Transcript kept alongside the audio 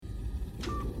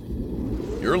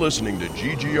You're listening to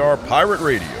GGR Pirate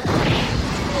Radio.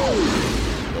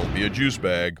 Don't be a juice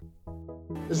bag.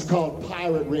 This is called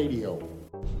Pirate Radio.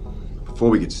 Before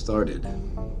we get started,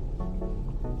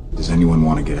 does anyone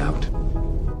want to get out?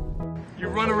 You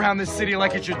run around this city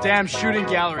like it's your damn shooting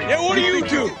gallery. Yeah, what do you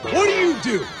do? What do you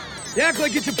do? You act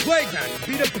like it's a playground. You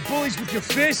beat up the bullies with your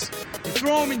fists. You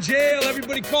throw them in jail.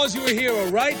 Everybody calls you a hero,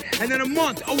 right? And then a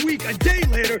month, a week, a day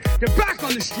later, you're back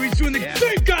on the streets doing the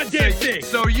same goddamn thing.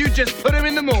 So you just put him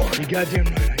in the morgue. You goddamn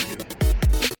right I do.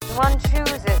 One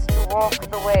chooses to walk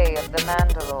the way of the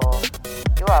Mandalore.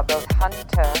 You are both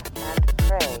hunter and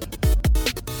prey.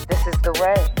 This is the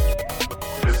way.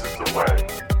 This is the way.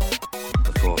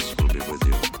 The Force will be with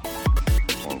you.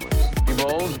 Always. Be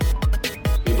bold.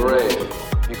 Be brave.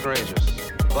 Be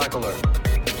courageous. Black alert.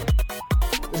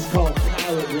 This is called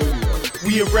Pirate Radio.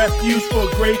 We a refuge for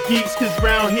great geeks, cause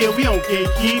round here we don't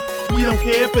gatekeep. We don't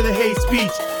care for the hate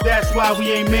speech. That's why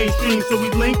we ain't mainstream. So we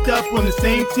linked up on the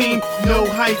same team. No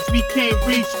heights we can't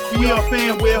reach. We are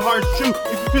fan where hearts true.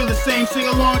 If you feel the same, sing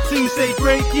along too. Say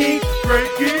great geek,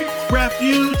 refuge, great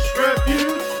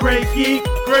geek,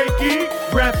 refuge.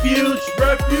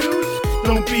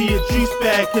 Don't be a juice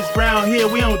bag, cause round here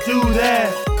we don't do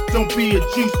that. Don't be a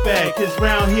juice bag, cause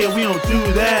round here we don't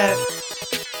do that.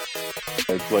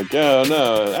 It's like,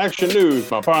 no, action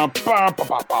news. And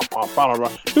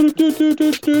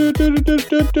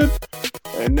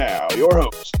now, your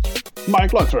host,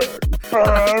 Mike Lunsford.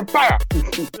 I'm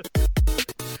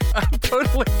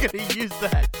totally going to use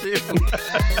that, too.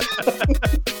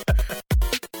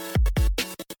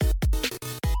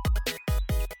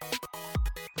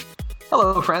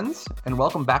 Hello, friends, and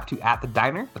welcome back to At the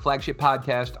Diner, the flagship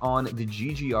podcast on the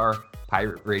GGR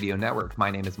Pirate Radio Network.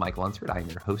 My name is Mike Lunsford. I am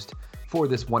your host for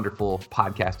this wonderful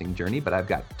podcasting journey, but I've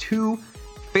got two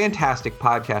fantastic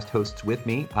podcast hosts with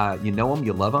me. You know them,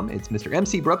 you love them. It's Mr.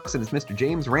 MC Brooks and it's Mr.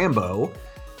 James Rambo,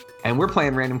 and we're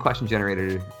playing Random Question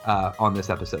Generator on this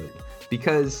episode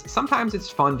because sometimes it's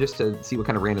fun just to see what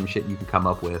kind of random shit you can come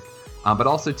up with, but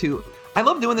also, too, I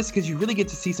love doing this because you really get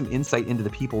to see some insight into the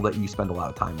people that you spend a lot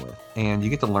of time with, and you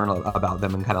get to learn about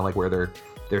them and kind of like where their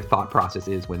thought process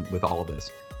is with all of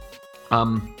this.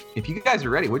 If you guys are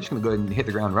ready, we're just going to go ahead and hit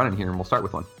the ground running here, and we'll start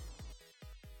with one.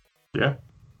 Yeah.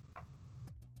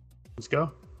 Let's go.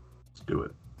 Let's do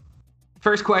it.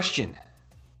 First question.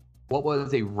 What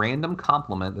was a random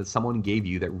compliment that someone gave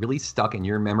you that really stuck in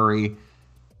your memory?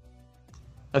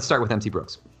 Let's start with MC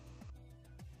Brooks.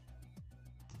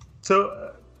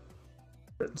 So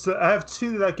I have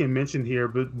two that I can mention here,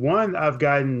 but one I've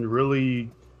gotten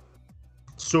really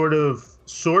sort of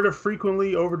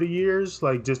frequently over the years,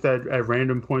 like just at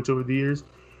random points over the years.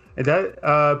 And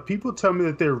that people tell me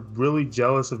that they're really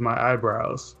jealous of my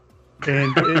eyebrows.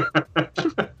 And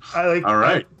all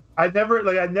right. I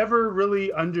never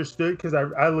really understood because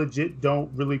I legit don't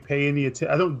really pay any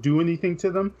attention. I don't do anything to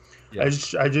them. Yeah. I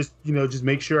just just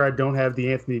make sure I don't have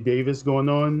the Anthony Davis going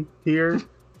on here.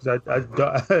 I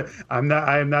am not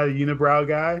a unibrow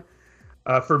guy,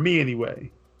 for me anyway.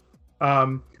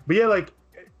 But yeah, like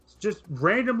just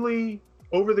randomly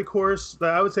over the course,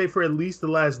 I would say for at least the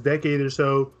last decade or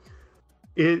so,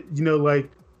 it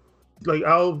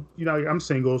I'll I'm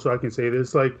single, so I can say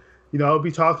this. Like I'll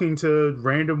be talking to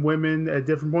random women at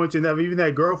different points, and I've even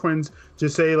had girlfriends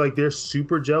just say like they're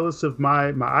super jealous of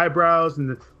my eyebrows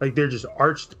and like they're just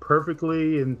arched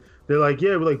perfectly, and they're like,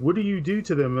 yeah, like what do you do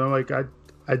to them? And I'm like,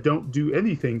 I don't do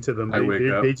anything to them.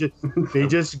 They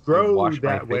just grow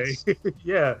that way.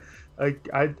 Yeah, like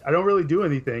I don't really do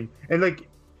anything, and like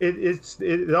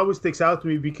it always sticks out to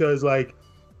me because like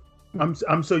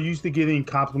I'm so used to getting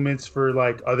compliments for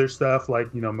like other stuff,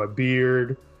 like my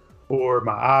beard or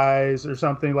my eyes or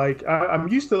something. Like I'm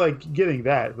used to like getting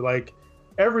that. Like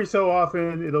every so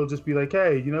often it'll just be like,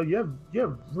 hey, you have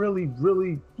really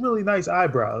really really nice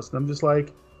eyebrows, and I'm just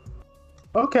like,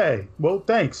 okay, well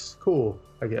thanks, cool.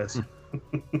 I guess.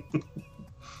 What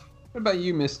about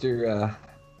you, Mr.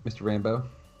 Rambo?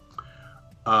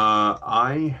 I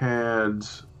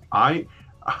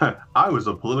was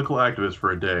a political activist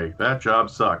for a day. That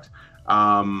job sucked.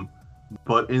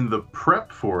 But in the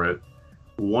prep for it,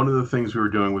 one of the things we were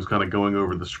doing was kind of going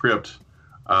over the script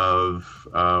of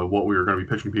what we were going to be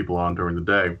pitching people on during the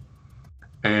day.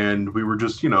 And we were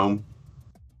just, running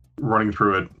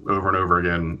through it over and over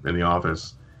again in the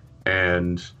office.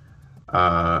 And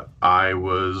I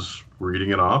was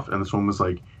reading it off, and this one was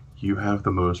like, "You have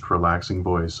the most relaxing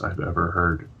voice I've ever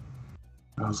heard."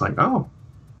 I was like, "Oh,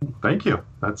 thank you.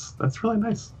 That's really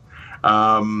nice."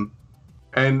 And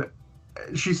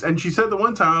she said the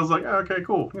one time, I was like, oh, "Okay,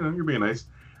 cool. You're being nice."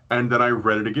 And then I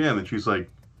read it again, and she's like,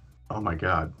 "Oh my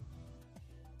God,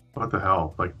 what the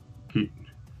hell? Like,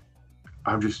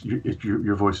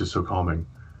 your voice is so calming.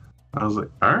 I was like,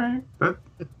 all right, that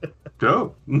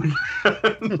dope.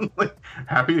 Like,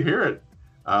 happy to hear it.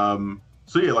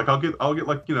 So yeah, like I'll get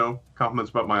like, you know, compliments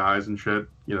about my eyes and shit,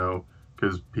 you know,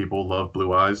 because people love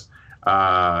blue eyes.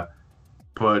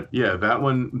 But yeah, that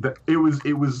one, it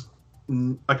was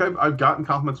like I've gotten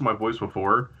compliments on my voice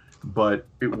before, but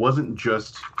it wasn't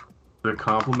just the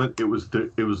compliment. It was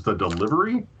the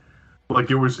delivery.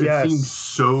 Like it seemed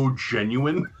so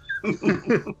genuine.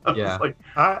 Yeah. Like,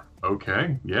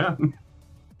 okay, yeah.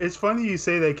 It's funny you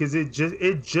say that because it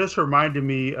just reminded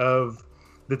me of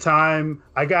the time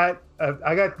I got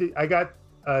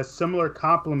a similar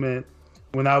compliment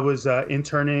when I was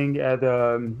interning at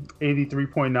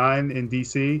 83.9 in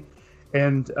DC,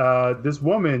 and this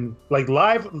woman, like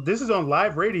live, this is on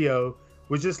live radio,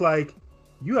 was just like,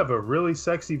 "You have a really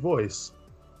sexy voice."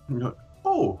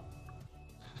 Oh.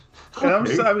 And I'm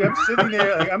sitting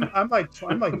there, like I'm like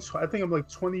I think I'm like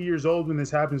 20 years old when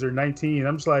this happens, or 19.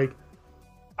 I'm just like,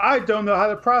 I don't know how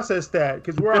to process that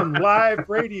because we're on live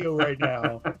radio right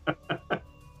now.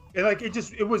 And like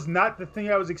it was not the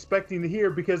thing I was expecting to hear,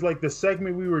 because like the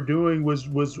segment we were doing was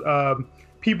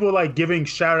people like giving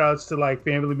shout outs to like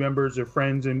family members or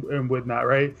friends and whatnot,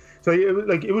 right? So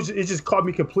it just caught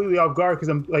me completely off guard because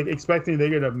I'm like expecting they're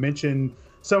gonna mention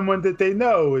someone that they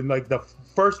know, and like the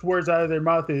first words out of their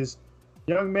mouth is,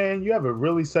 "Young man, you have a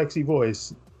really sexy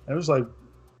voice." And I was like,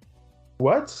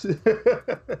 what? She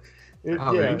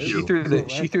threw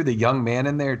the young man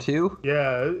in there too.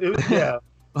 Yeah, yeah.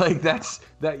 Like that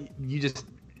you just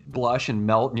blush and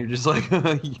melt, and you're just like,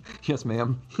 "Yes,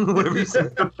 ma'am." Whatever you say.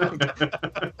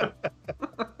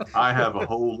 I have a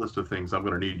whole list of things I'm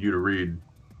going to need you to read.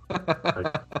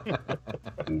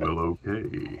 Well,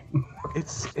 okay.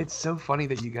 It's so funny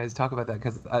that you guys talk about that,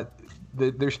 because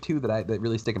there's two that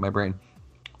really stick in my brain.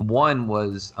 One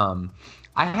was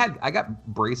I got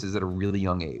braces at a really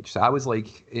young age, so I was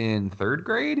like in 3rd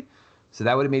grade, so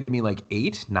that would have made me like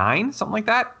 8, 9, something like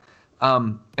that.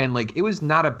 And like it was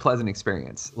not a pleasant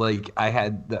experience. Like I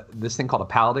had this thing called a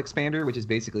palate expander, which is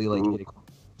basically like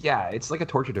it's like a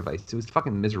torture device. It was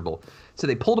fucking miserable. So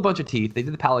they pulled a bunch of teeth. They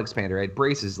did the palate expander. I had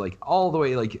braces like all the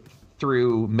way like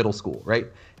through middle school, right?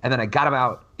 And then I got them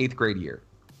out 8th grade year.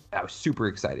 I was super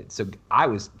excited. So I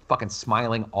was fucking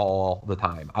smiling all the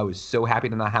time. I was so happy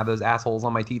to not have those assholes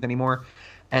on my teeth anymore.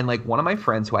 And like one of my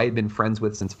friends who I had been friends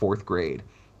with since 4th grade,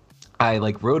 I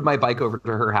like rode my bike over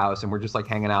to her house and we're just like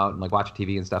hanging out and like watching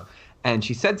TV and stuff. And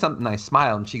she said something, and I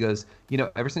smiled, and she goes, "You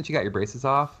know, ever since you got your braces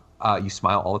off, you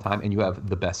smile all the time and you have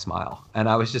the best smile." And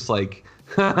I was just like,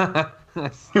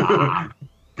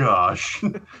 gosh.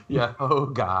 Yeah. Oh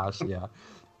gosh. Yeah.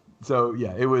 So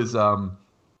yeah, it was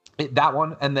that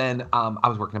one. And then I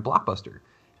was working at Blockbuster,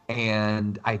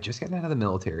 and I had just gotten out of the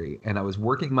military, and I was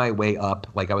working my way up.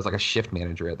 Like I was like a shift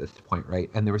manager at this point, right?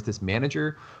 And there was this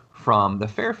manager from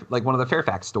one of the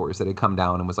Fairfax stores that had come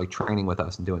down and was like training with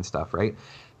us and doing stuff, right?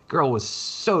 Girl was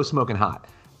so smoking hot.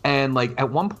 And like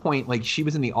at one point, like she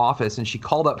was in the office and she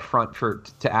called up front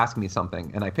to ask me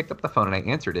something, and I picked up the phone and I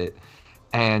answered it,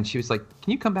 and she was like,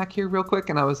 "Can you come back here real quick?"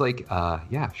 And I was like,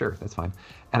 "Yeah, sure, that's fine."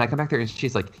 And I come back there and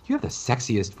she's like, "You have the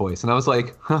sexiest voice." And I was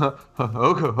like,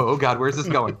 oh God, where's this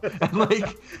going? And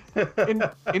like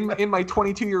in my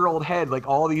 22-year-old head, like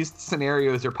all these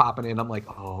scenarios are popping in. I'm like,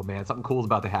 oh man, something cool is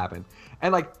about to happen.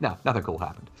 And like, no, nothing cool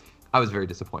happened. I was very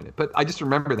disappointed, but I just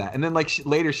remember that. And then like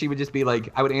later she would just be like,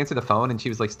 I would answer the phone and she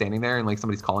was like standing there, and like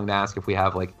somebody's calling to ask if we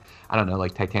have like, I don't know,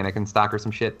 like Titanic in stock or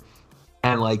some shit.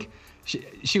 And like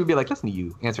she would be like, "Listen to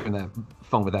you answering that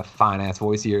phone with that fine ass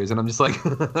voice of yours." And I'm just like,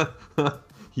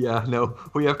 "Yeah, no,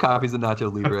 we have copies of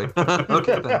Nacho Libre."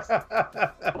 Okay, thanks.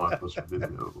 Blockbuster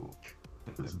Video.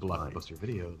 This is Blockbuster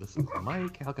Video. This is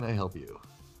Mike. How can I help you?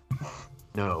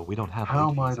 No, we don't have.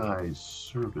 How might I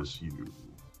service you?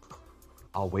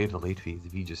 I'll waive the late fees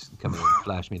if you just come in and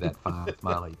flash me that fine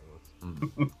smile of yours.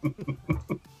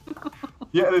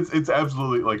 Yeah, it's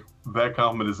absolutely like that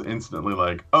compliment is instantly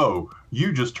like, "Oh,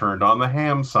 you just turned on the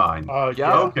ham sign."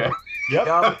 Yeah. Okay. Yep.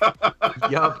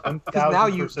 Yep.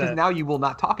 Because now you will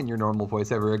not talk in your normal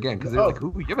voice ever again. Because they're like,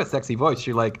 "Ooh, you have a sexy voice."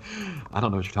 You're like, "I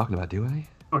don't know what you're talking about, do I?"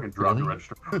 Fucking drop the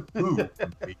register. Ooh,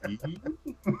 baby.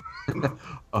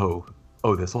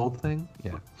 Oh, this old thing?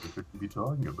 Yeah. What could you be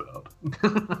talking about?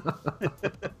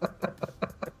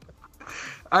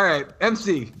 All right,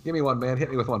 MC, give me one, man. Hit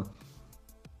me with one.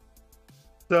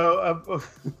 So,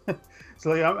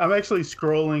 like, I'm actually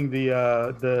scrolling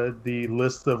the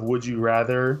list of would you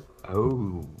rather.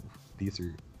 Oh, these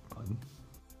are fun.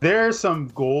 There's some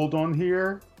gold on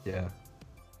here. Yeah.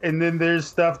 And then there's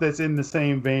stuff that's in the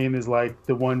same vein as like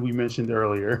the one we mentioned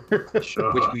earlier. Which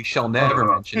we shall never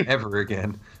mention ever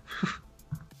again.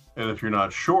 And if you're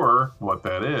not sure what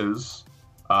that is,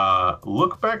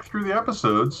 look back through the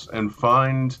episodes and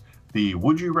find the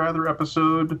Would You Rather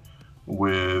episode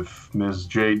with Ms.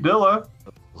 J. Dilla.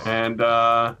 And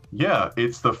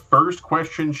it's the first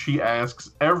question she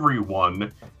asks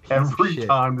everyone every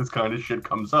time this kind of shit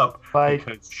comes up,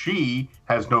 because she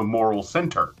has no moral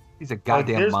center. He's a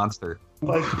goddamn monster.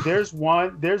 Like there's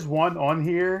one on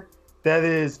here that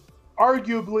is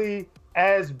arguably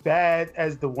as bad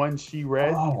as the one she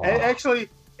read. Oh. And actually,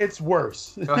 it's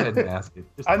worse. Go ahead and ask it.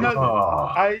 I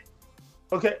know.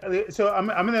 Okay, so I'm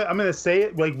gonna say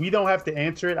it. Like, we don't have to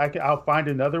answer it. I'll find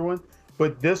another one.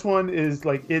 But this one is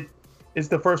like it's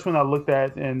the first one I looked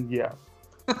at, and yeah.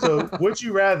 So would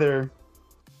you rather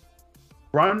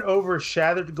run over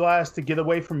shattered glass to get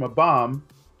away from a bomb,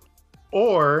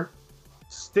 or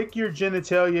stick your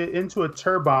genitalia into a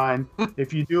turbine?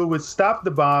 If you do, it would stop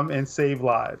the bomb and save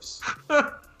lives.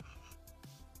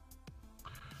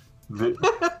 This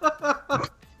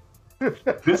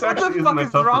actually what the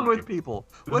fuck is wrong with people?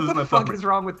 What the fuck is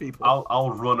wrong with people?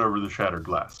 I'll run over the shattered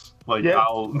glass. Like, yeah,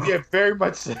 very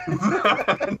much so.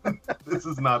 This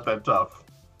is not that tough.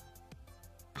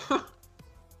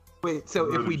 Wait,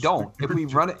 so if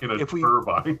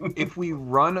we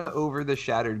run over the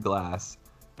shattered glass,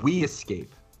 we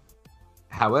escape.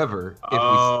 However,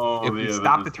 if we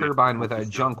stop the turbine with our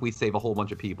junk, we save a whole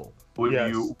bunch of people. Would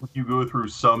you go through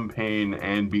some pain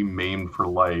and be maimed for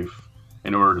life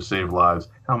in order to save lives?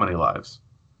 How many lives?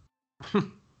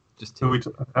 Just two.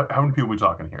 How many people are we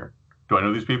talking here? Do I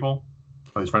know these people?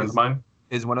 Are these friends of mine?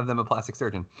 Is one of them a plastic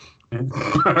surgeon?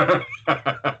 Because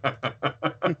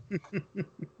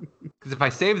if I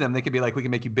save them, they could be like, we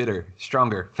can make you bitter,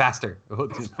 stronger, faster.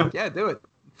 Yeah, do it.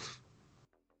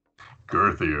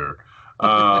 Girthier.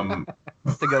 To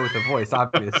go with the voice,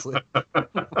 obviously.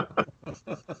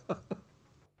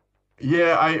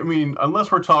 Yeah, I mean, unless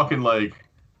we're talking like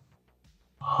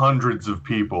hundreds of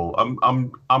people,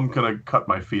 I'm gonna cut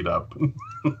my feet up.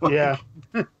 Yeah.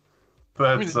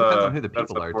 That's it depends on who the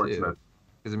people are too.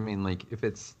 Because I mean, like, if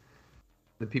it's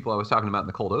the people I was talking about in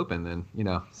the cold open, then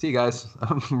see you guys.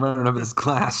 I'm running over this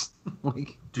glass.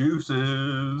 Like,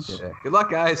 deuces. Yeah. Good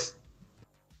luck, guys.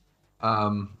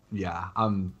 Yeah.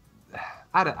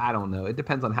 I don't know. It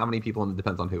depends on how many people, and it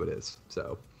depends on who it is.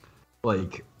 So,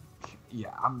 like,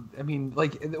 yeah. And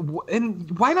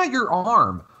why not your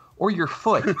arm or your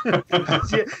foot?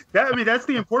 That's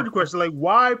the important question. Like,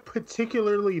 why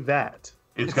particularly that?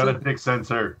 It's got a dick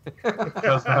sensor. It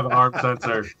doesn't have an arm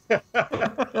sensor.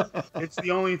 It's the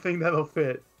only thing that'll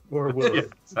fit, or will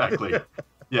it? Exactly.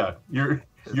 Yeah, you're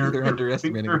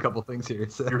underestimating a couple things here.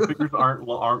 So. Your fingers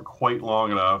aren't quite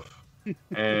long enough,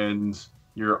 and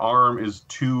your arm is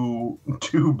too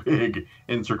big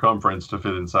in circumference to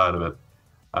fit inside of it.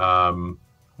 You're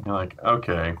like,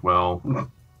 okay, well,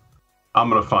 I'm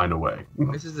gonna find a way.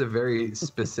 This is a very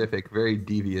specific, very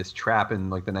devious trap in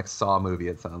like the next Saw movie.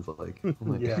 It sounds like.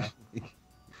 Yeah.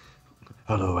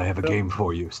 Hello, I have a game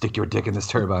for you. Stick your dick in this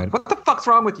turbine. What the fuck's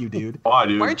wrong with you, dude? Why,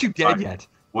 dude? Why aren't you dead yet?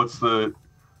 What's the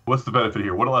benefit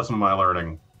here? What lesson am I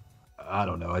learning? I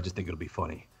don't know. I just think it'll be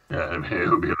funny. Yeah,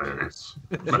 it'll be hilarious.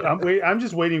 I'm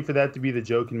just waiting for that to be the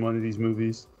joke in one of these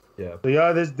movies. Yeah.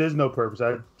 So there's no purpose.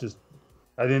 I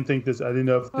didn't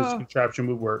know if this contraption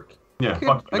would work. Yeah,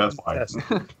 fuck me, that's fine.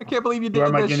 I can't believe you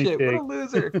did this shit. What a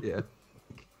loser. Yeah.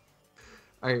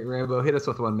 All right, Rambo, hit us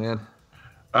with one, man.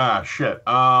 Shit.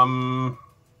 Let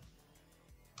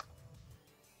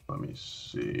me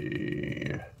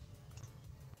see.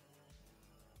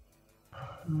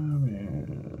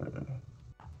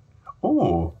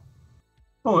 Oh,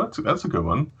 that's a good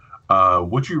one.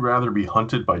 Would you rather be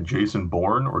hunted by Jason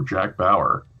Bourne or Jack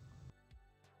Bauer?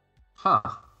 Huh.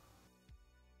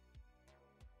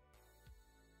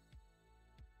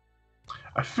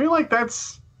 I feel like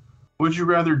that's. Would you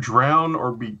rather drown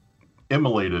or be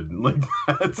immolated? Like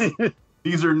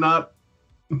these are not.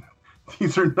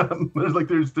 There's like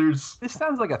there's. This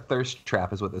sounds like a thirst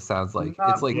trap, is what this sounds like.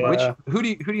 It's like who do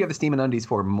you have the steam and undies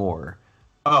for more?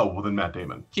 Oh, well then Matt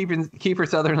Damon. Kiefer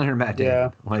Sutherland or Matt Damon? Yeah.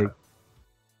 Like,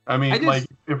 I mean, like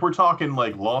if we're talking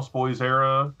like Lost Boys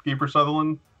era Kiefer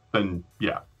Sutherland, then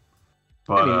yeah.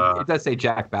 But I mean, it does say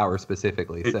Jack Bauer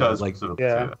specifically. It so, does. Like, say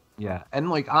that. Yeah, and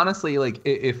like honestly, like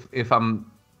if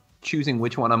I'm choosing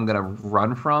which one I'm gonna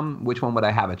run from, which one would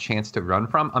I have a chance to run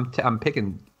from? I'm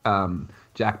picking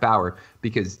Jack Bauer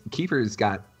because Kiefer's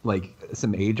got like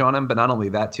some age on him, but not only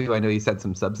that too, I know he's had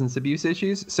some substance abuse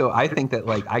issues. So I think that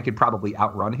like I could probably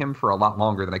outrun him for a lot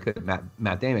longer than I could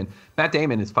Matt Damon. Matt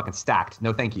Damon is fucking stacked.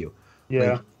 No, thank you.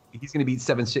 Yeah. Like, he's gonna beat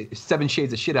seven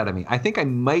shades of shit out of me. I think I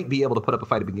might be able to put up a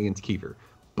fight against Kiefer,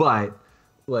 but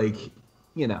like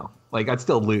Like, I'd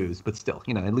still lose, but still,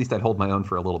 at least I'd hold my own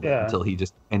for a little bit until he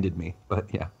just ended me. But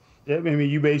yeah. Yeah, I mean,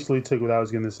 you basically took what I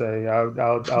was going to say.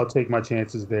 I'll take my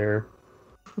chances there.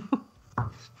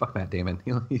 Fuck Matt Damon.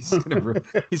 He's gonna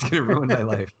ruin my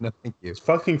life. No, thank you. He's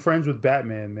fucking friends with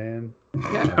Batman, man.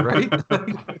 Yeah, right.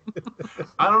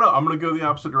 I don't know. I'm gonna go the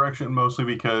opposite direction, mostly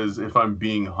because if I'm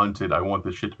being hunted, I want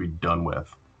this shit to be done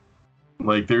with.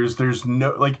 Like, there's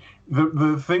no, like,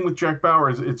 the thing with Jack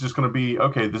Bauer is it's just gonna be,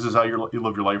 okay, this is how you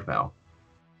live your life now.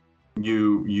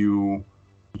 You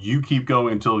keep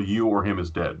going until you or him is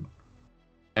dead.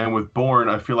 And with Bourne,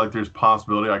 I feel like there's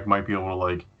possibility I might be able to,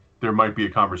 like, there might be a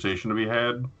conversation to be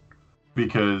had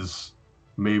because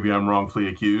maybe I'm wrongfully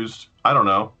accused. I don't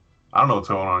know. I don't know what's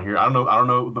going on here. I don't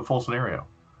know the full scenario.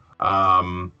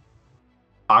 I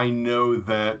know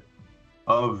that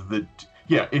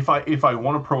if I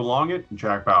want to prolong it,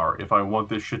 Jack Bauer. If I want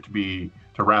this shit to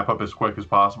wrap up as quick as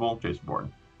possible, Jason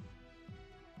Bourne.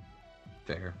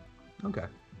 Fair. Okay.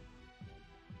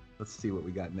 Let's see what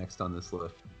we got next on this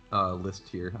list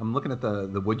here. I'm looking at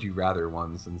the Would You Rather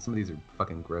ones, and some of these are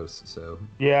fucking gross. So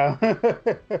yeah.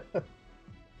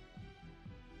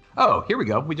 Oh, here we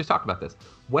go. We just talked about this.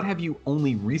 What have you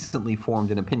only recently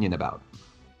formed an opinion about?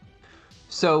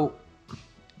 So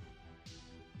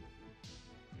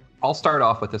I'll start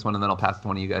off with this one, and then I'll pass it to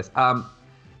one of you guys.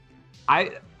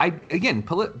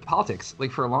 Politics.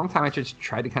 Like, for a long time, I just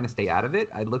tried to kind of stay out of it.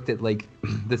 I looked at, like,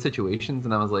 the situations,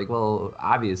 and I was like, well,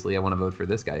 obviously, I want to vote for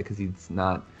this guy because he's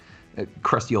not a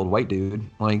crusty old white dude.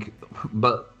 Like,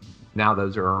 but now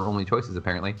those are our only choices,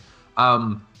 apparently.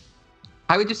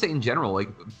 I would just say, in general,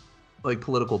 like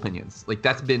political opinions. Like,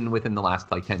 that's been within the last,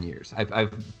 10 years.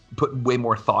 I've put way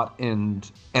more thought and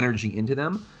energy into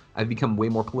them. I've become way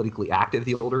more politically active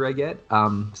the older I get.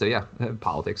 So yeah,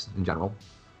 politics in general.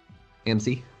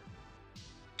 MC?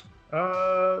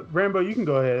 Rambo, you can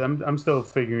go ahead. I'm still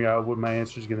figuring out what my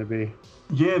answer is going to be.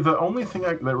 Yeah, the only thing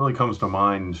that really comes to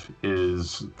mind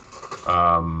is,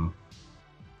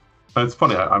 it's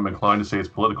funny, I'm inclined to say it's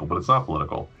political, but it's not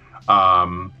political.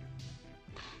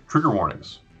 Trigger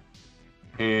warnings.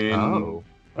 And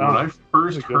when I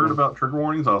first heard about trigger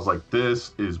warnings, I was like,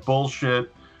 this is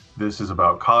bullshit. This is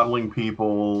about coddling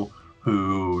people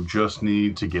who just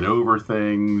need to get over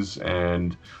things,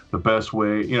 and the best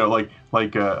way,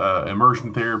 like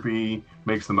immersion therapy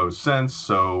makes the most sense.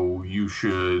 So you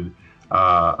should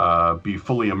be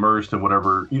fully immersed in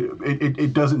whatever.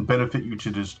 It doesn't benefit you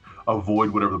to just avoid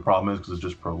whatever the problem is because it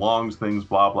just prolongs things.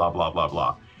 Blah blah blah blah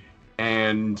blah.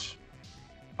 And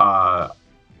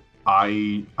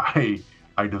I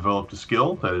developed a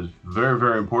skill that is very,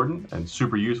 very important and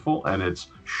super useful, and it's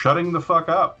shutting the fuck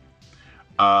up.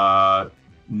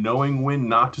 Knowing when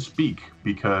not to speak,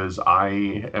 because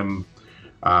I am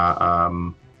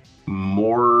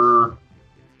more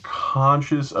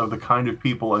conscious of the kind of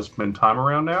people I spend time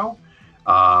around now.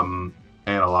 And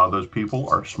a lot of those people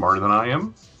are smarter than I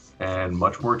am and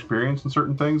much more experienced in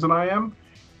certain things than I am.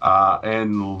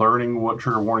 And learning what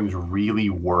trigger warnings really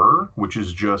were, which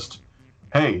is just,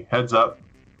 hey, heads up,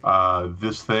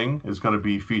 this thing is going to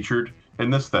be featured in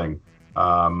this thing.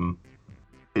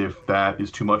 If that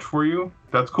is too much for you,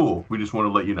 that's cool. We just want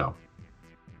to let you know.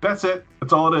 That's it.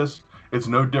 That's all it is. It's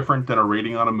no different than a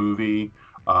rating on a movie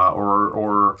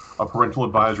or a parental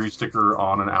advisory sticker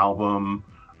on an album.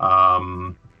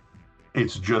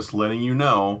 It's just letting you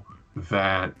know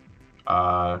that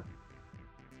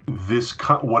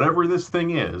whatever this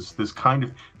thing is, this kind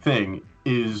of thing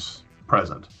is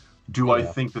present. Do I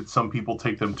think that some people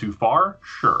take them too far?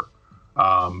 Sure.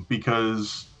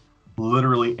 Because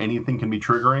literally anything can be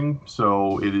triggering,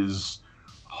 so it is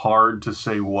hard to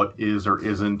say what is or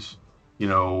isn't,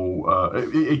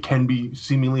 it can be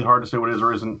seemingly hard to say what is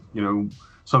or isn't,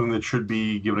 something that should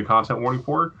be given a content warning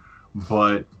for,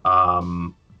 but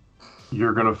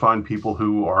you're going to find people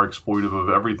who are exploitive of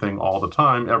everything all the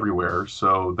time, everywhere,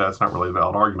 so that's not really a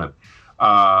valid argument.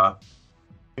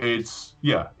 It's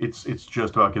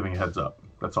just about giving a heads up.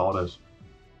 That's all it is.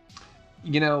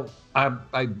 It's a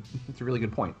really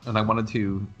good point, and I wanted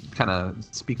to kind of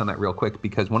speak on that real quick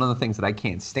because one of the things that I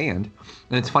can't stand,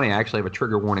 and it's funny, I actually have a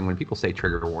trigger warning when people say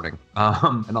trigger warning,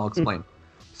 and I'll explain.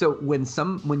 So when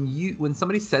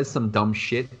somebody says some dumb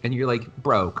shit, and you're like,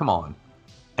 bro, come on,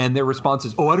 and their response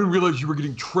is, oh, I didn't realize you were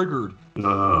getting triggered.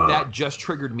 That just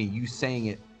triggered me, you saying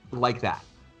it like that.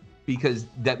 Because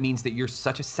that means that you're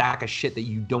such a sack of shit that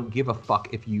you don't give a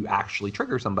fuck if you actually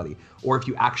trigger somebody or if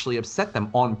you actually upset them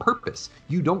on purpose.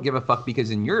 You don't give a fuck because,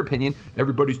 in your opinion,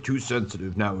 everybody's too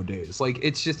sensitive nowadays. Like,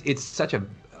 it's such a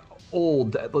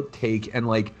old take, and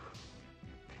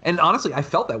honestly, I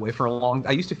felt that way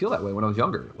I used to feel that way when I was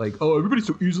younger. Like, oh, everybody's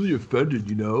so easily offended,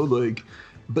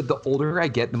 But the older I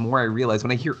get, the more I realize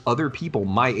when I hear other people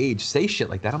my age say shit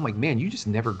like that, I'm like, man, you just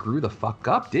never grew the fuck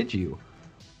up, did you?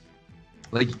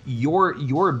 Like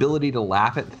your ability to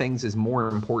laugh at things is more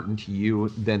important to you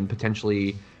than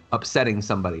potentially upsetting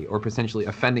somebody or potentially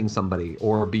offending somebody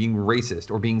or being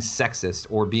racist or being sexist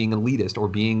or being elitist or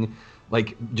being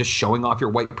like just showing off your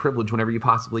white privilege whenever you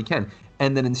possibly can.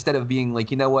 And then instead of being like,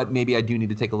 you know what, maybe I do need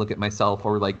to take a look at myself,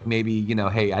 or like maybe, you know,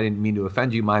 hey, I didn't mean to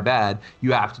offend you, my bad.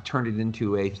 You have to turn it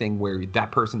into a thing where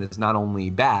that person is not only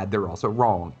bad, they're also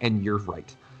wrong, and you're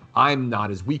right. I'm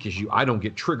not as weak as you. I don't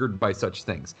get triggered by such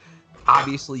things.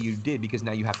 Obviously you did, because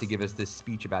now you have to give us this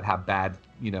speech about how bad,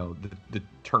 you know, the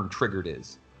term triggered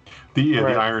is. The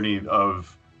irony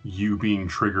of you being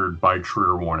triggered by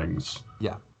trigger warnings.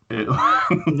 Yeah.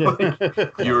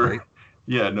 You're,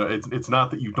 yeah, no, it's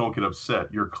not that you don't get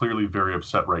upset. You're clearly very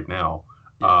upset right now.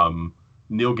 Yeah.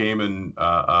 Neil Gaiman,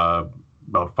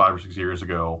 about 5 or 6 years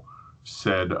ago,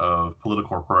 said of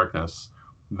political correctness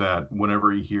that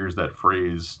whenever he hears that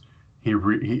phrase, he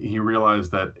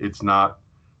realized that it's not.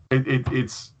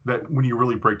 It's that when you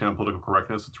really break down political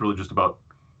correctness, it's really just about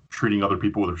treating other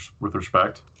people with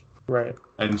respect. Right.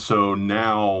 And so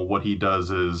now what he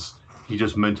does is he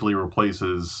just mentally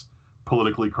replaces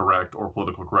politically correct or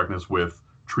political correctness with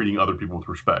treating other people with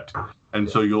respect. And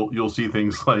so you'll see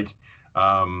things like,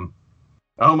 oh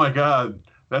my God,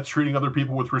 that's treating other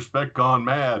people with respect gone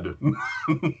mad.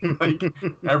 Like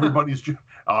everybody's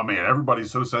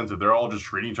so sensitive. They're all just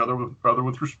treating each other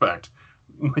with respect.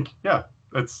 Like, yeah,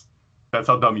 that's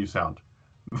how dumb you sound.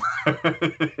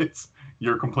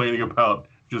 You're complaining about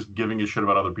just giving a shit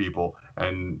about other people,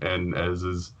 and as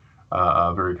is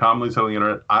very commonly said on the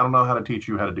internet, I don't know how to teach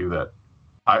you how to do that.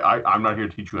 I'm not here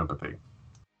to teach you empathy.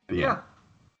 Yeah.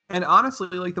 And honestly,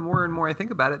 like the more and more I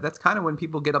think about it, that's kind of when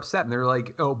people get upset and they're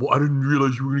like, oh, well, I didn't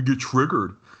realize you were going to get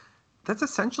triggered. That's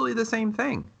essentially the same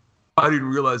thing. I didn't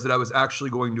realize that I was actually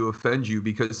going to offend you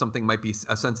because something might be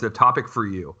a sensitive topic for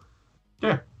you.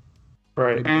 Yeah.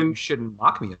 Right. Maybe and you shouldn't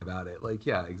mock me about it. Like,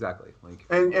 yeah, exactly. Like,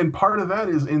 and part of that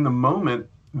is in the moment,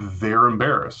 they're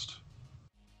embarrassed.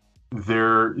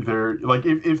 They're like,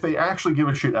 if they actually give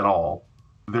a shit at all,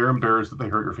 they're embarrassed that they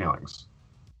hurt your feelings.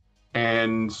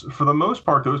 And for the most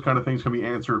part, those kind of things can be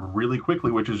answered really quickly,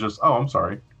 which is just, oh, I'm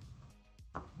sorry.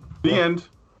 The end.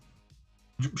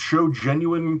 Show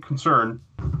genuine concern.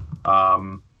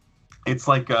 It's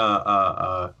like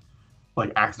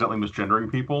accidentally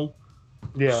misgendering people.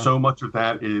 Yeah. So much of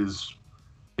that is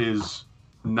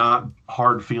not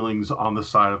hard feelings on the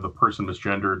side of the person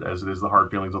misgendered as it is the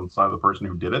hard feelings on the side of the person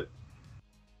who did it.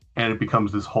 And it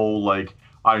becomes this whole, like,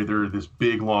 either this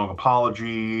big, long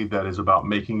apology that is about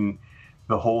making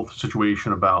the whole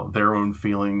situation about their own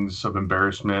feelings of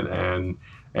embarrassment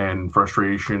and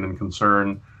frustration and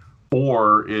concern,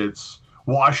 or it's,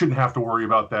 well, I shouldn't have to worry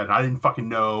about that. I didn't fucking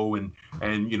know,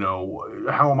 and you know,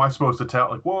 how am I supposed to tell?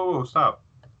 Like, whoa, stop.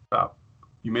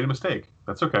 You made a mistake.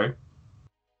 That's okay.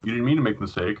 You didn't mean to make a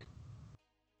mistake,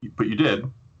 but you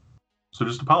did. So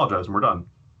just apologize and we're done.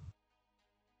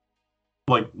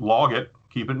 Like, log it,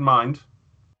 keep it in mind,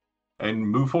 and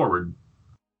move forward.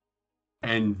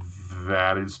 And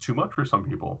that is too much for some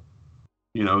people.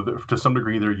 You know, to some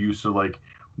degree, they're used to like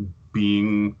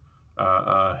being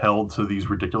held to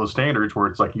these ridiculous standards where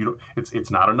it's like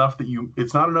it's not enough that you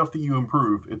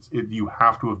improve. You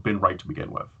have to have been right to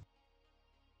begin with.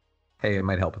 Hey, it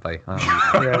might help if I.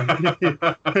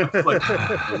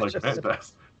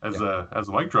 As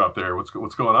the mic drop there, what's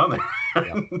going on there?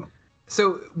 Yeah.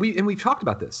 So we've talked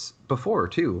about this before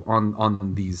too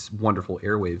on these wonderful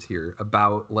airwaves here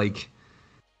about like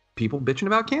people bitching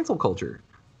about cancel culture.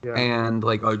 Yeah. And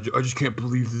like I just can't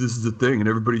believe this is a thing and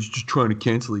everybody's just trying to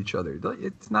cancel each other.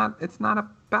 It's not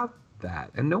about that.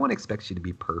 And no one expects you to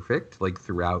be perfect like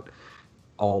throughout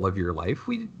all of your life.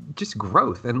 We just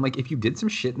growth. And like if you did some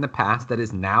shit in the past that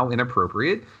is now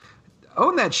inappropriate,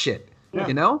 own that shit. Yeah.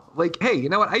 You know, like, hey, you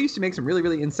know what? I used to make some really,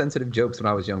 really insensitive jokes when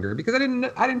I was younger because I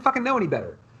didn't fucking know any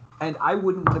better. And I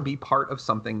wouldn't want to be part of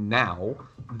something now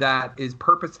that is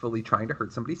purposefully trying to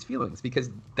hurt somebody's feelings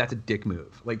because that's a dick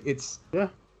move. Like it's, yeah.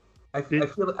 I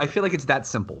feel like it's that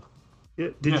simple. Yeah.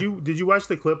 Did you watch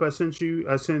the clip I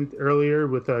sent earlier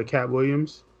with Cat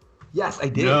Williams? Yes, I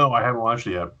did. No, I haven't watched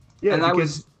it yet. Yeah, and I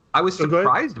was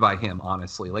surprised by him,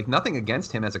 honestly. Like nothing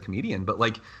against him as a comedian, but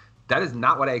like that is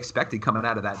not what I expected coming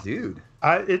out of that dude.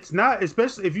 It's not,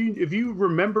 especially if you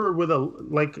remember what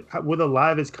a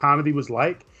live his comedy was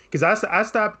like. Because I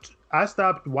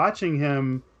stopped watching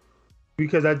him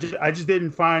because I just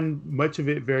didn't find much of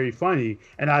it very funny.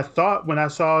 And I thought when I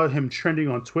saw him trending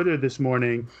on Twitter this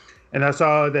morning, and I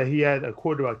saw that he had a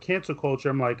quote about cancel culture.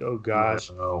 I'm like, oh gosh,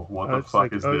 what the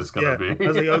fuck is this gonna be? I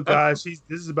was like, oh gosh, this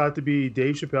is about to be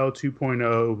Dave Chappelle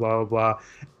 2.0, blah blah blah.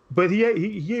 But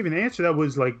he gave an answer that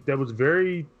was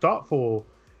very thoughtful,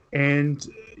 and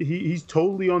he's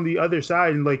totally on the other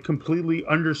side and like completely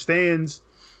understands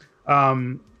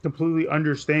the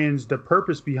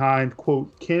purpose behind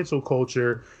quote cancel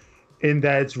culture. And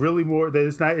that it's really more that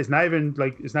it's not even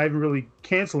really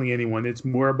canceling anyone. It's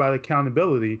more about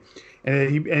accountability.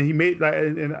 And he made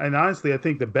and honestly, I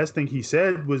think the best thing he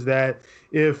said was that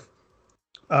if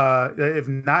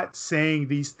not saying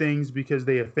these things because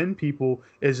they offend people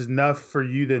is enough for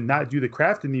you to not do the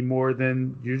craft anymore,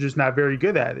 then you're just not very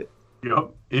good at it.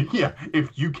 Yep.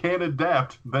 If you can't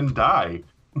adapt, then die.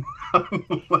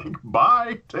 Like,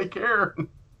 bye. Take care.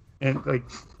 And like.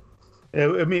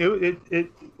 I mean,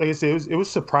 it like I said, it was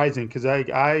surprising because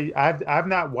I've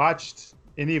not watched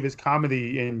any of his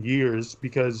comedy in years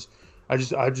because I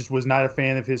just was not a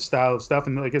fan of his style of stuff,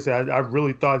 and like I said, I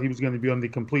really thought he was going to be on the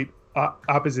complete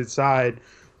opposite side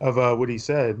of what he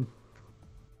said.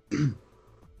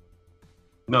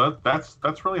 No,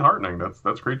 that's really heartening.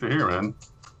 That's great to hear, man.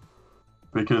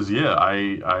 Because yeah,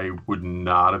 I would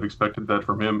not have expected that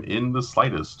from him in the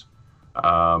slightest.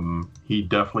 He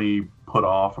definitely put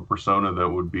off a persona that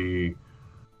would be,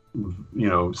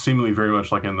 seemingly very much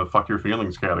like in the fuck your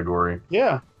feelings category.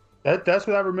 Yeah, that's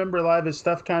what I remember a lot of his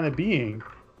stuff kind of being.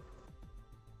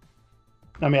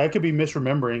 I mean, I could be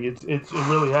misremembering. It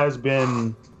really has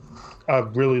been a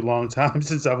really long time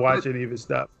since I've watched any of his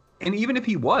stuff. And even if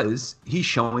he's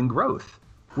showing growth,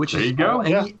 which is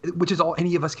all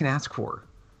any of us can ask for.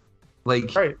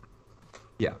 Like, right.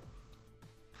 Yeah.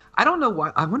 I don't know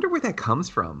why. I wonder where that comes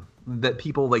from. That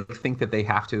people like think that they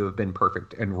have to have been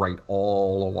perfect and right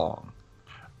all along.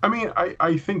 I mean,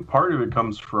 I think part of it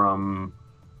comes from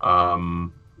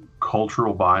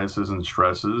cultural biases and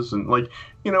stresses, and like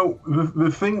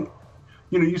the thing.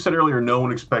 You said earlier, no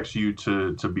one expects you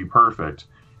to be perfect,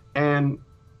 and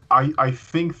I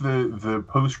think the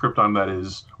postscript on that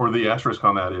is, or the asterisk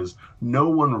on that is, no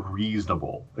one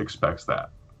reasonable expects that.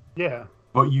 Yeah.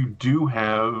 But you do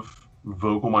have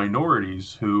vocal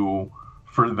minorities who,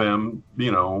 for them,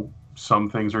 some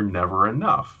things are never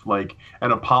enough. Like,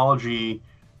 an apology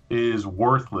is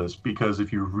worthless because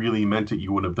if you really meant it,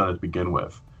 you wouldn't have done it to begin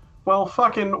with. Well,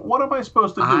 fucking, what am I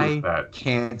supposed to do with that? I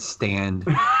can't stand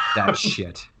that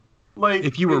shit. Like,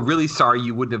 if you were really sorry,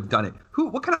 you wouldn't have done it.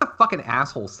 What kind of fucking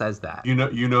asshole says that? You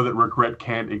know that regret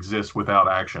can't exist without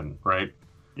action, right?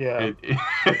 Yeah.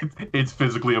 It's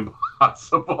physically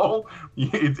impossible.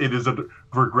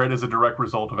 Regret is a direct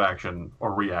result of action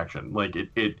or reaction. Like,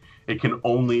 it can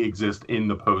only exist in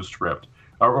the postscript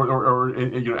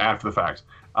or after the fact.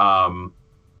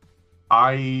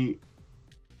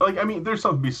 There's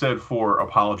something to be said for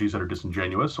apologies that are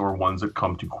disingenuous or ones that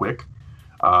come too quick,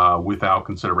 without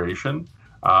consideration.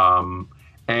 And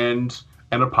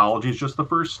an apology is just the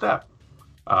first step.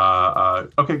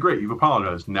 Okay, great, you've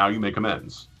apologized. Now you make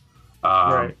amends.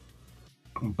 Right.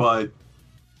 But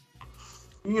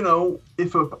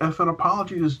if an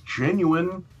apology is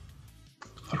genuine,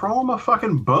 throw them a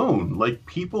fucking bone. Like,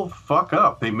 people fuck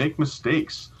up. They make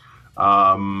mistakes.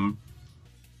 And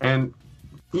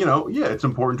it's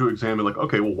important to examine, like,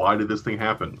 okay, well, why did this thing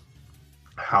happen?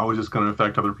 How is this going to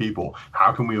affect other people?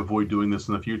 How can we avoid doing this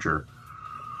in the future?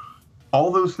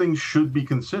 All those things should be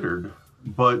considered,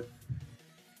 but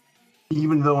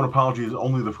even though an apology is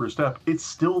only the first step, it's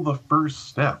still the first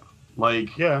step.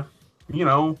 Like, yeah,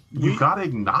 you've got to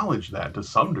acknowledge that to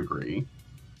some degree.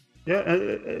 Yeah,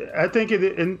 I think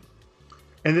and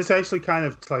this actually kind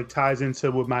of like ties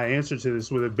into what my answer to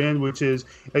this would have been, which is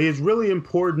it's really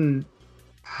important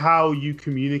how you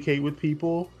communicate with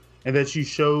people and that you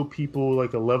show people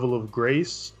like a level of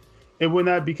grace and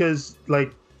whatnot, because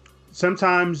like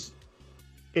sometimes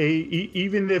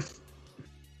even if I'm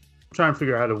trying to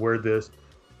figure out how to word this,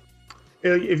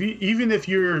 even if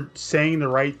you're saying the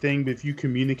right thing, but if you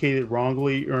communicate it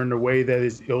wrongly or in a way that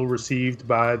is ill received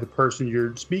by the person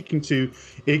you're speaking to,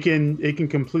 it can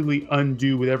completely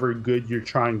undo whatever good you're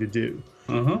trying to do.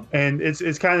 Mm-hmm. And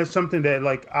it's kind of something that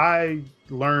like I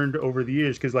learned over the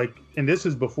years, because like, and this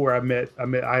is before I met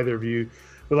either of you,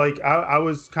 but like I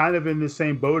was kind of in the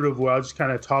same boat of where I just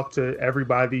kind of talk to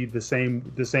everybody the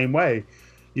same way.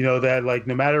 That like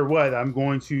no matter what, I'm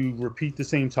going to repeat the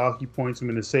same talking points. I'm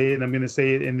going to say it, and I'm going to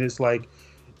say it in this like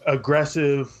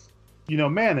aggressive,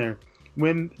 manner.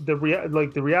 When the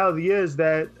reality is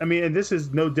that, I mean, and this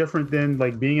is no different than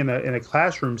like being in a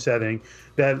classroom setting,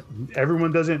 that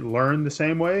everyone doesn't learn the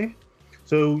same way.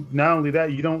 So not only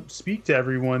that, you don't speak to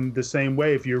everyone the same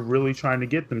way if you're really trying to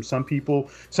get them. Some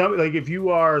like if you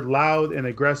are loud and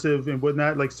aggressive and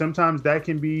whatnot, like sometimes that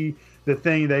can be the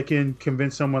thing that can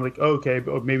convince someone like, okay,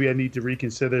 maybe I need to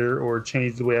reconsider or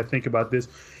change the way I think about this.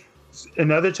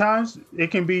 And other times it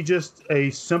can be just a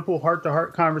simple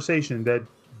heart-to-heart conversation that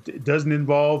doesn't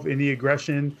involve any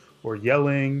aggression or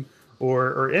yelling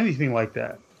or anything like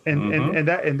that. And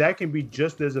that can be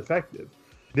just as effective.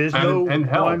 There's no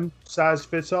one size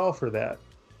fits all for that.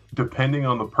 Depending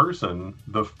on the person,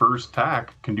 the first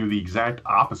tack can do the exact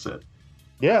opposite.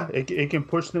 Yeah, it can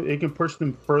push them. It can push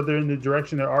them further in the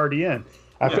direction they're already in.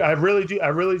 I really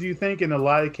do think in a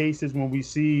lot of cases when we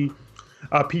see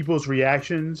people's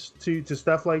reactions to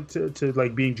stuff like to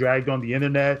like being dragged on the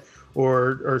internet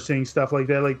or seeing stuff like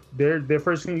that, like their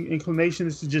first inclination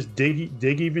is to just dig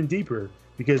even deeper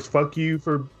because fuck you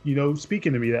for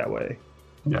speaking to me that way.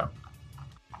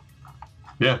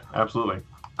 Yeah, absolutely.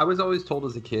 I was always told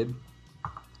as a kid,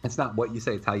 it's not what you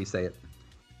say, it's how you say it.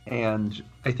 And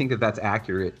I think that that's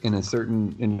accurate in a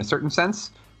certain sense,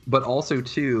 but also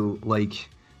too, like,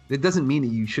 it doesn't mean that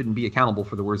you shouldn't be accountable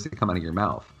for the words that come out of your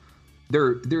mouth.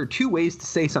 There are two ways to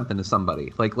say something to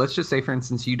somebody. Like, let's just say, for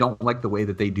instance, you don't like the way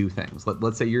that they do things.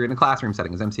 Let's say you're in a classroom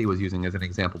setting, as MC was using as an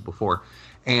example before,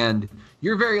 and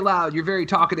you're very loud, you're very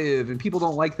talkative, and people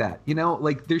don't like that.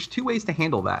 Like, there's two ways to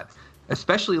handle that.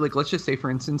 Especially, like, let's just say, for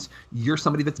instance, you're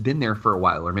somebody that's been there for a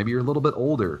while, or maybe you're a little bit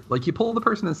older. Like, you pull the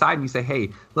person aside and you say,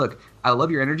 hey, look, I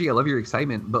love your energy, I love your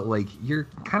excitement, but, like, you're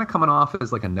kind of coming off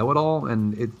as, like, a know-it-all,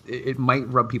 and it might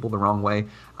rub people the wrong way.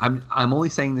 I'm only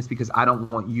saying this because I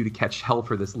don't want you to catch hell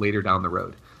for this later down the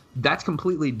road. That's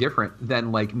completely different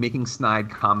than, like, making snide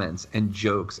comments and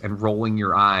jokes and rolling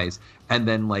your eyes and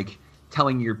then, like,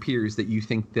 telling your peers that you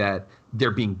think that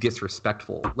they're being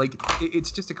disrespectful. Like, it's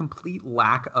just a complete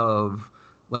lack of,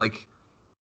 like,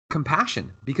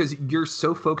 compassion because you're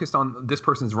so focused on this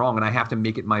person's wrong and I have to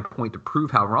make it my point to prove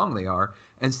how wrong they are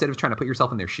instead of trying to put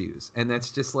yourself in their shoes. And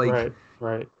that's just like,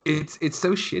 right. It's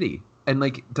so shitty. And,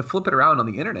 like, to flip it around on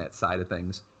the internet side of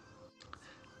things,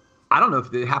 I don't know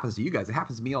if it happens to you guys. It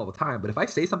happens to me all the time. But if I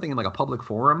say something in, like, a public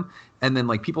forum and then,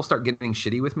 like, people start getting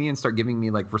shitty with me and start giving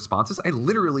me, like, responses, I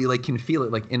literally, like, can feel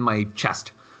it, like, in my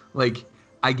chest. Like,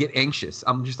 I get anxious.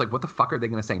 I'm just like, what the fuck are they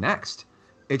going to say next?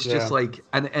 It's just like,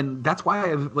 and that's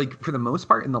why I've, like, for the most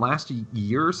part in the last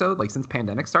year or so, like, since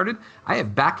pandemic started, I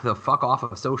have backed the fuck off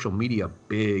of social media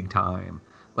big time.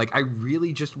 Like, I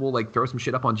really just will, like, throw some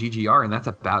shit up on GGR and that's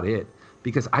about it.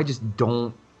 Because I just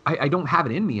don't. I don't have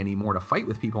it in me anymore to fight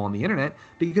with people on the internet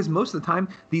because most of the time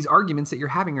these arguments that you're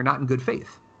having are not in good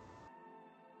faith.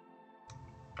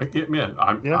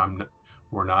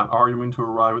 We're not arguing to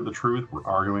arrive at the truth. We're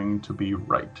arguing to be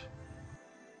right.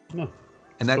 No.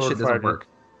 And that shit doesn't work.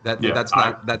 Not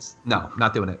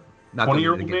doing it. Not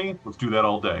 20-year-old me, let's do that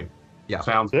all day. Yeah.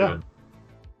 Sounds good.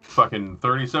 Fucking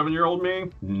 37-year-old me?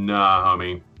 Nah,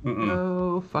 homie.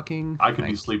 No fucking. I could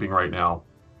be sleeping right now.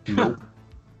 Nope.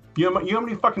 You know how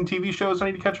many fucking TV shows I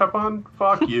need to catch up on?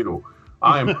 Fuck you.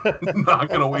 I'm not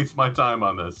going to waste my time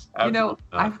on this. Absolutely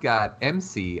not. I've got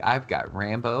MC, I've got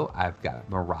Rambo, I've got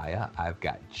Mariah, I've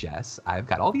got Jess, I've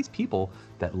got all these people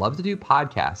that love to do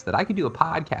podcasts that I could do a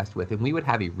podcast with, and we would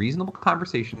have a reasonable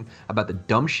conversation about the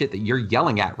dumb shit that you're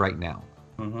yelling at right now.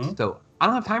 Mm-hmm. So I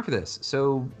don't have time for this.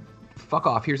 So fuck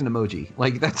off. Here's an emoji.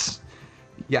 Like, that's...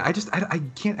 Yeah, I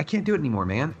can't do it anymore,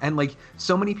 man. And, like,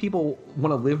 so many people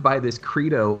want to live by this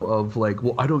credo of, like,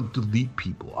 well, I don't delete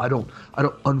people. I don't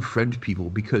unfriend people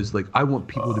because, like, I want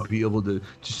people to be able to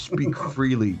speak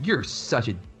freely. You're such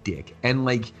a dick. And,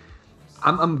 like,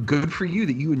 I'm good for you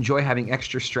that you enjoy having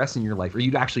extra stress in your life, or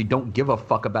you actually don't give a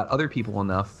fuck about other people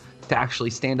enough to actually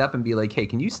stand up and be like, hey,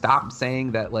 can you stop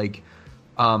saying that, like,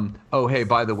 oh, hey,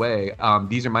 by the way,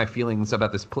 these are my feelings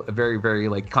about this very, very,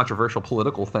 like, controversial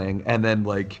political thing. And then,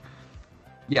 like,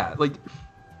 yeah, like,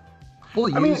 we'll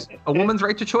use a woman's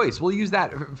right to choice. We'll use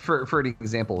that for an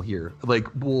example here. Like,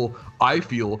 well, I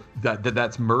feel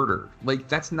that's murder. Like,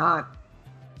 that's not...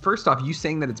 First off, you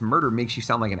saying that it's murder makes you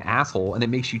sound like an asshole, and it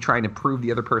makes you trying to prove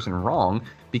the other person wrong,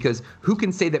 because who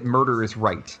can say that murder is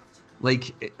right?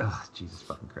 Like, Jesus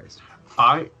fucking Christ.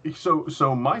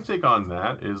 So my take on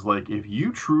that is, like, if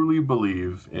you truly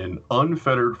believe in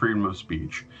unfettered freedom of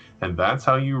speech and that's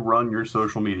how you run your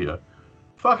social media,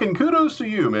 fucking kudos to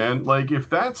you, man. Like, if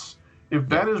that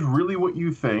is really what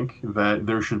you think, that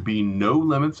there should be no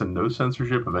limits and no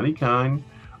censorship of any kind,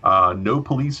 no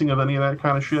policing of any of that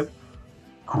kind of shit,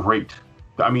 great.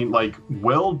 I mean, like,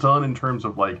 well done in terms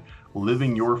of, like,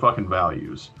 living your fucking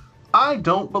values. I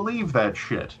don't believe that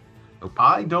shit.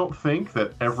 I don't think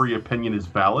that every opinion is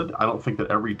valid. I don't think that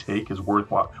every take is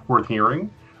worth hearing.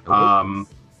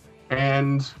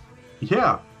 And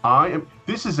yeah,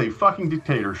 this is a fucking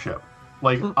dictatorship.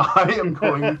 Like, I am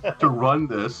going to run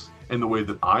this in the way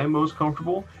that I am most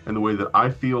comfortable and the way that I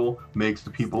feel makes the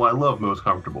people I love most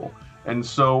comfortable. And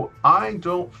so I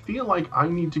don't feel like I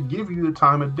need to give you the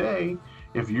time of day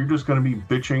if you're just going to be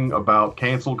bitching about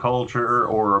cancel culture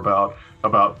or about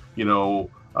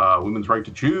women's right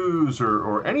to choose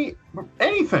or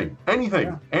anything.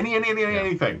 Anything.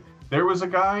 There was a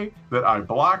guy that I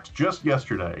blocked just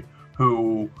yesterday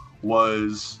who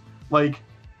was like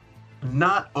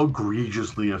not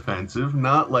egregiously offensive,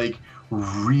 not like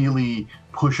really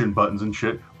pushing buttons and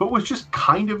shit, but was just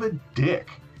kind of a dick.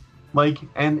 Like,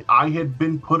 and I had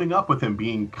been putting up with him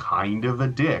being kind of a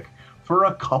dick for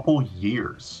a couple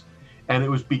years. And it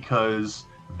was because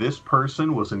this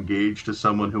person was engaged to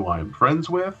someone who I'm friends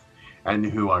with and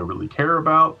who I really care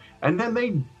about. And then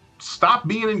they stopped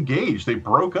being engaged. They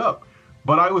broke up.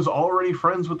 But I was already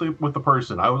friends with the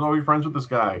person. I was already friends with this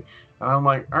guy. And I'm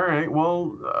like, all right,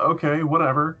 well, okay,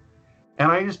 whatever.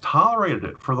 And I just tolerated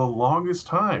it for the longest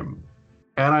time.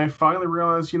 And I finally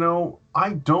realized,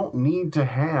 I don't need to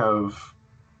have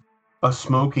a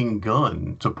smoking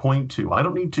gun to point to. I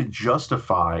don't need to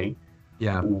justify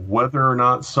whether or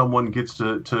not someone gets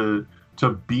to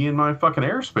be in my fucking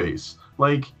airspace.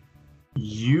 Like,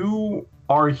 you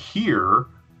are here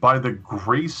by the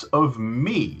grace of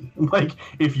me. Like,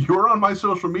 if you're on my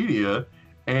social media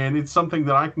and it's something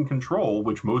that I can control,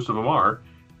 which most of them are,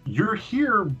 you're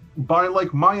here by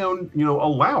like my own,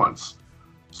 allowance.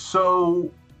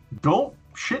 So don't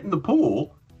shit in the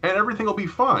pool and everything will be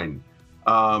fine.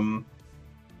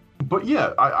 But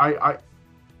yeah,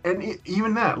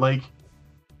 even that, like,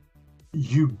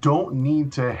 you don't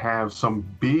need to have some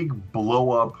big blow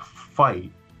up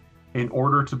fight in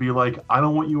order to be like, I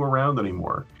don't want you around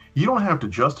anymore. You don't have to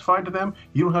justify to them.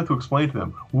 You don't have to explain to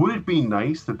them. Would it be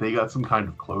nice that they got some kind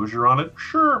of closure on it?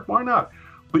 Sure, why not?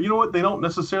 But you know what? They don't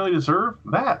necessarily deserve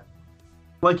that.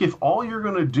 Like, if all you're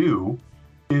going to do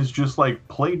is just like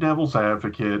play devil's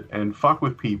advocate and fuck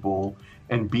with people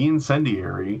and be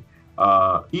incendiary,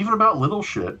 even about little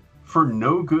shit for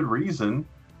no good reason,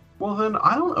 well then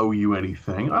I don't owe you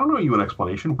anything. I don't owe you an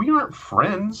explanation. We aren't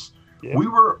friends. Yeah.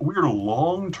 We're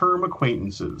long-term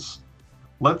acquaintances.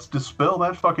 Let's dispel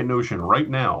that fucking notion right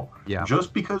now. Yeah.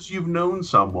 Just because you've known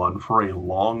someone for a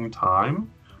long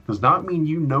time does not mean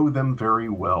you know them very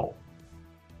well.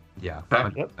 Yeah.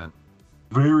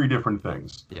 Very different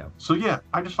things. Yeah. So yeah,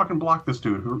 I just fucking blocked this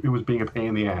dude who was being a pain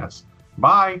in the ass.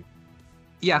 Bye.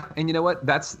 Yeah, and you know what?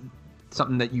 That's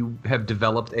something that you have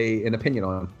developed an opinion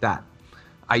on. That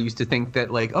I used to think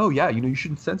that, like, oh yeah, you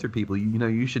shouldn't censor people.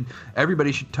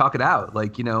 Everybody should talk it out.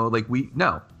 Like,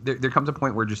 there comes a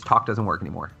point where just talk doesn't work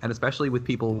anymore. And especially with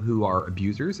people who are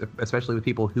abusers, especially with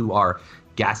people who are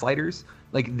gaslighters,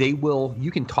 like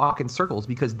you can talk in circles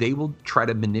because they will try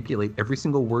to manipulate every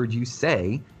single word you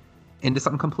say into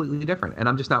something completely different. And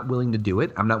I'm just not willing to do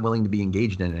it. I'm not willing to be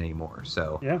engaged in it anymore.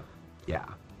 So yeah.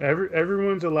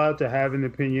 Everyone's allowed to have an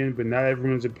opinion, but not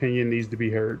everyone's opinion needs to be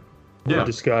heard or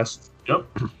discussed. Yep.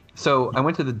 So I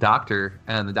went to the doctor,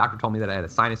 and the doctor told me that I had a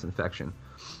sinus infection.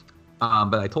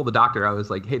 But I told the doctor, I was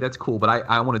like, hey, that's cool, but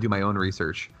I want to do my own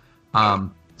research.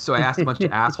 So I asked a bunch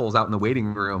of assholes out in the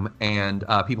waiting room and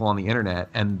people on the internet,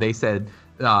 and they said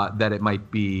that it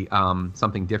might be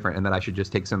something different and that I should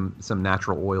just take some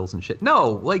natural oils and shit.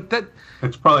 No, like that.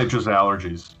 It's probably just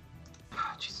allergies.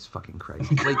 Jesus fucking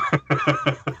Christ. Like,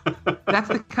 that's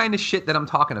the kind of shit that I'm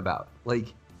talking about.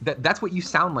 Like, that's what you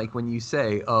sound like when you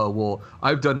say, oh, well,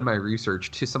 I've done my research,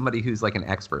 to somebody who's like an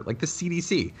expert. Like the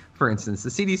CDC, for instance. The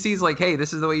CDC is like, hey,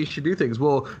 this is the way you should do things.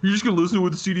 Well, you're just going to listen to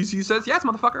what the CDC says? Yes,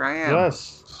 motherfucker, I am.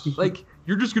 Yes. Like,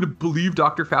 you're just going to believe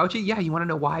Dr. Fauci? Yeah, you want to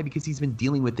know why? Because he's been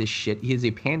dealing with this shit. He is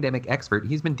a pandemic expert.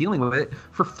 He's been dealing with it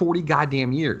for 40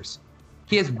 goddamn years.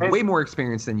 He has way more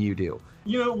experience than you do.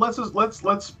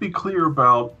 Let's be clear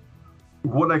about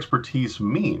what expertise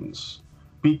means.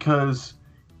 Because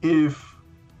if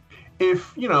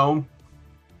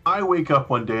I wake up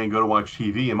one day and go to watch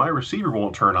TV and my receiver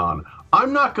won't turn on,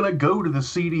 I'm not going to go to the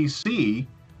CDC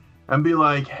and be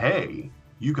like, hey,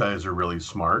 you guys are really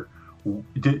smart.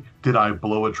 Did I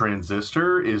blow a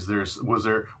transistor? Was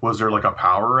there like a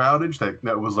power outage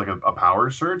that was like a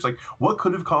power surge? Like, what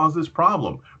could have caused this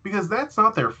problem? Because that's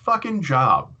not their fucking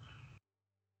job.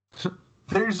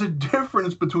 There's a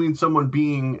difference between someone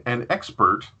being an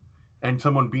expert and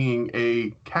someone being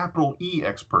a capital E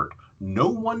expert. No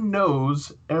one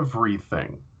knows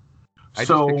everything. I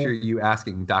just picture you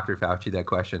asking Dr. Fauci that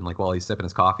question, like while he's sipping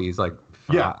his coffee. He's like,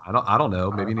 I don't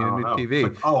know. Maybe you need a new TV.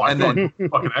 Like, I thought you were a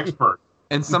fucking expert.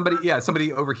 And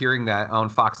somebody overhearing that on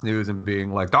Fox News and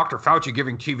being like, Dr. Fauci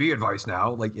giving TV advice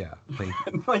now. Like, yeah.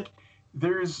 Like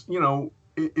there's,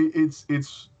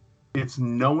 it's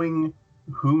knowing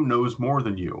who knows more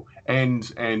than you.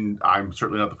 And I'm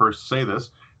certainly not the first to say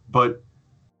this, but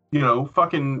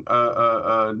fucking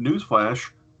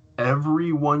newsflash,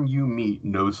 everyone you meet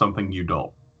knows something you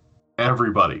don't.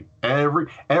 Everybody,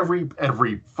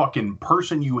 every fucking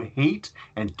person you hate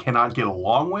and cannot get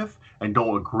along with and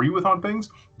don't agree with on things,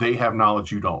 they have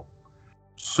knowledge you don't.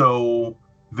 So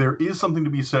there is something to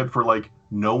be said for like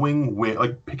knowing when,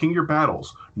 like picking your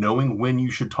battles, knowing when you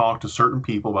should talk to certain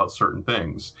people about certain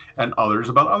things and others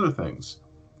about other things.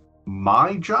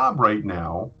 My job right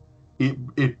now,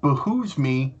 it behooves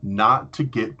me not to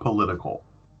get political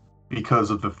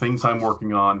because of the things I'm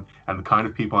working on and the kind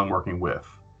of people I'm working with.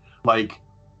 Like,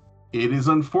 it is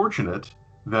unfortunate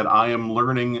that I am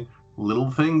learning little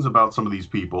things about some of these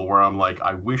people where I'm like,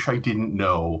 I wish I didn't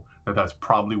know that that's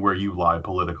probably where you lie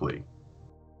politically.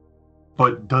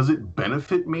 But does it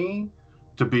benefit me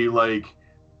to be like,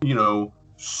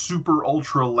 super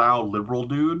ultra loud liberal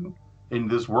dude in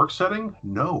this work setting?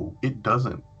 No, it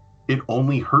doesn't. It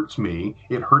only hurts me.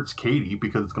 It hurts Katie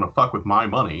because it's going to fuck with my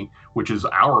money, which is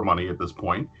our money at this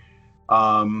point.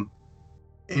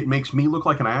 It makes me look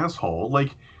like an asshole.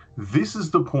 Like, this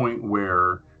is the point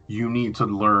where you need to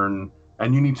learn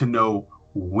and you need to know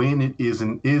when it is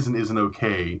and isn't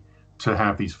okay to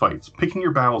have these fights. Picking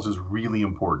your battles is really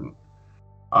important.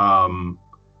 And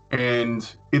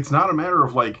it's not a matter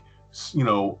of like,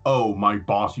 oh, my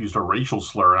boss used a racial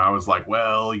slur and I was like,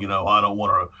 well, I don't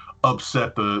want to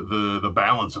upset the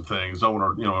balance of things. I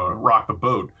want to, rock the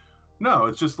boat. No,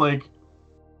 it's just like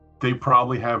they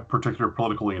probably have particular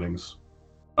political leanings.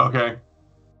 Okay,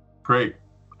 great.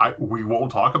 We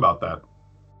won't talk about that.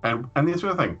 And the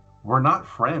other thing, we're not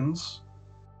friends.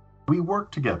 We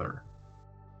work together.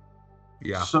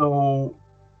 Yeah. So,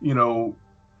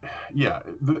 yeah,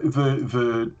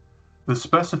 the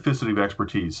specificity of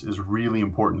expertise is a really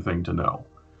important thing to know.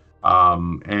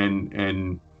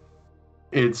 And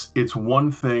it's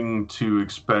one thing to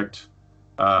expect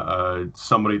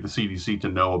somebody at the CDC to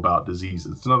know about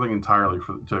diseases. It's nothing entirely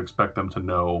to expect them to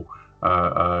know,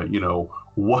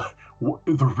 what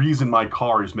the reason my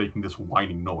car is making this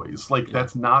whining noise. Like,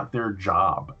 that's not their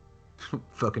job.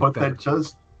 Fucking but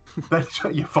Fauci.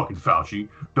 Yeah, fucking Fauci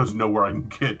doesn't know where I can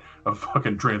get a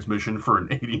fucking transmission for an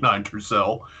 89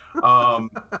 Tercel.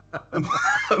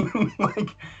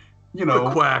 Like, What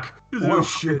a quack. What a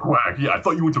shit quack. Yeah, I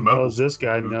thought you went to metal. Does this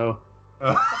guy know?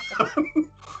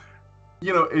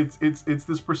 It's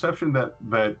this perception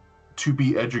that to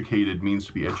be educated means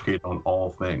to be educated on all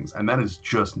things, and that is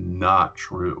just not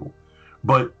true.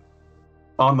 But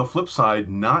on the flip side,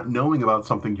 not knowing about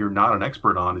something you're not an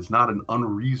expert on is not an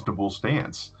unreasonable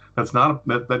stance.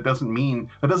 That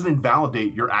doesn't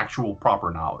invalidate your actual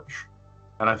proper knowledge.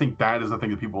 And I think that is the thing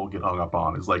that people get hung up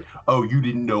on, is like, oh, you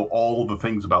didn't know all the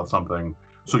things about something,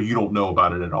 so you don't know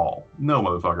about it at all. No,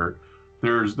 motherfucker.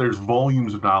 There's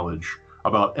volumes of knowledge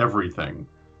about everything.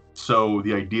 So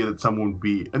the idea that someone would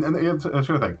be, and that's the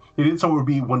other thing, the idea that someone would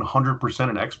be 100%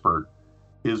 an expert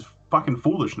is fucking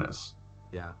foolishness.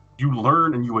 Yeah. You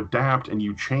learn and you adapt and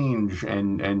you change,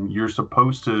 and you're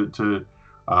supposed to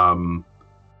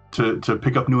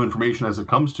pick up new information as it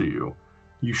comes to you.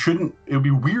 You shouldn't. It would be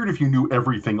weird if you knew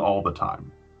everything all the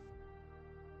time.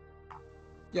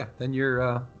 Yeah, then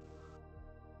you're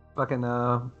fucking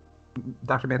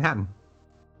Dr. Manhattan.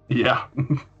 Yeah.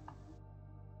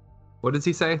 What does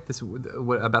he say?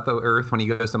 What about the Earth when he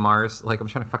goes to Mars? Like, I'm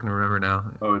trying to fucking remember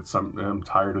now. Oh, I'm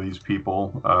tired of these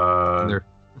people.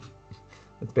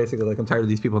 It's basically like, I'm tired of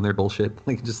these people and their bullshit.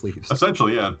 Like, he just leaves.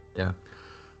 Essentially, yeah. Yeah.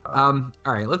 All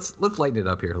right, let's lighten it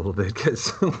up here a little bit,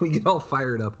 because we get all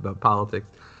fired up about politics.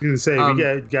 I was gonna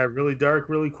say, we got really dark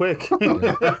really quick. Well,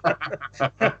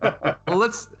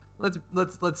 let's let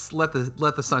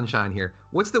the sun shine here.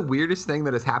 What's the weirdest thing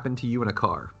that has happened to you in a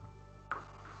car?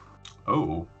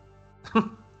 Oh. I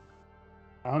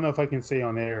don't know if I can say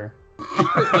on air.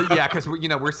 Yeah, because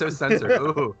we're so censored.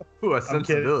 Ooh, a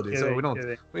sensibility. Kidding,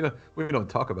 so we don't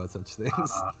talk about such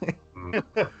things.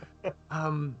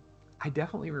 I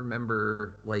definitely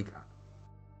remember like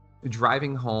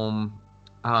driving home,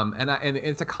 and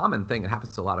it's a common thing. It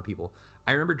happens to a lot of people.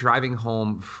 I remember driving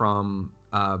home from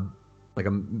like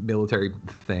a military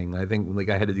thing. I think like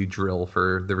I had to do drill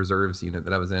for the reserves unit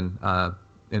that I was in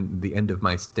the end of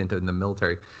my stint in the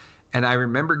military. And I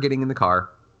remember getting in the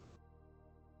car,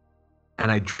 and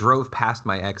I drove past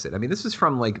my exit. I mean, this is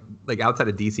from like outside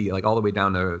of DC, like all the way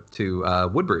down to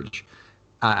Woodbridge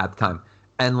at the time.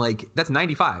 And like, that's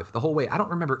 95 the whole way. I don't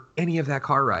remember any of that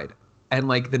car ride. And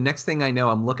like the next thing I know,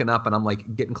 I'm looking up and I'm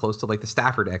like getting close to like the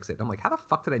Stafford exit. I'm like, how the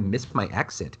fuck did I miss my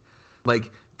exit?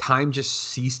 Like time just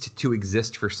ceased to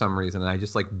exist for some reason. And I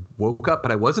just like woke up,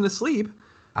 but I wasn't asleep.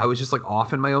 I was just like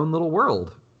off in my own little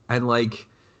world. And like,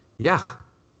 yeah,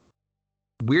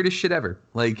 weirdest shit ever.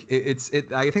 Like I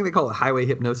think they call it highway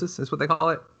hypnosis is what they call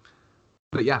it.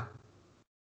 But yeah.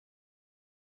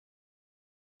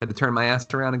 Had to turn my ass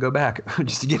around and go back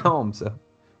just to get home. So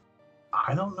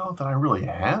I don't know that I really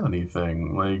have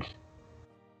anything. Like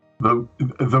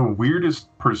the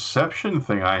weirdest perception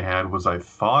thing I had was I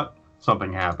thought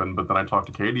something happened, but then I talked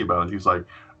to Katie about it. She's like,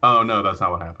 "Oh no, that's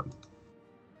not what happened."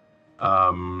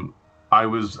 I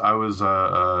was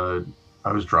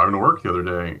driving to work the other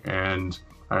day, and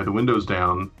I had the windows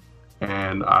down,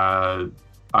 and I'm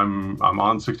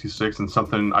on 66,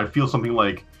 and I feel something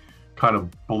like kind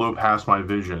of blow past my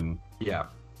vision. Yeah.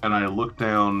 And I look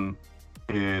down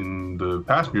in the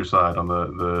passenger side on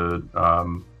the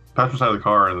passenger side of the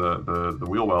car and the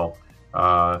wheel well,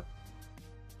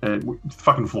 and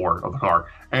fucking floor of the car,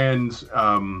 and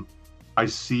I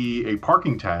see a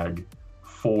parking tag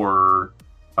for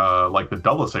like the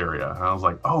Dulles area, and I was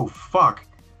like, oh fuck,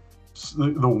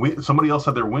 somebody else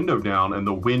had their window down, and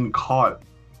the wind caught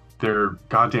their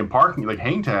goddamn parking like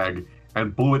hang tag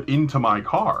and blew it into my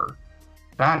car.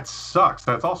 That sucks.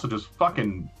 That's also just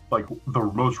fucking like the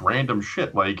most random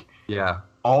shit. Like, yeah,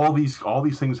 all these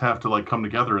things have to like come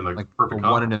together in like perfect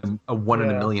one in a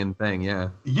million thing. Yeah.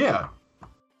 Yeah.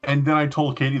 And then I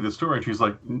told Katie the story, and she's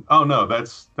like, "Oh no,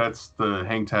 that's the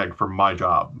hang tag for my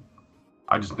job.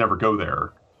 I just never go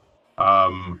there.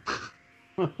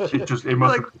 It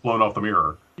must have blown off the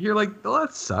mirror." You're like, "Oh,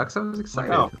 that sucks. I was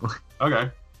excited." Oh, okay,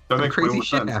 that makes crazy way more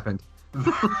shit sense. Happened.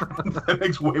 That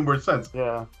makes way more sense.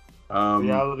 Yeah.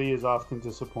 Reality is often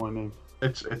disappointing.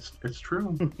 It's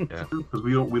true. Yeah, because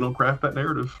we don't craft that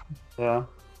narrative. Yeah,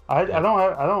 I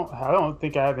don't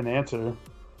think I have an answer.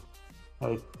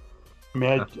 Like, I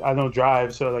mean, I don't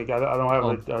drive, so like I don't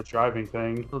have a driving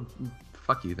thing. Well,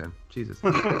 fuck you then, Jesus.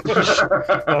 But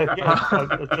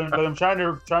I'm trying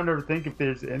to think if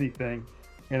there's anything.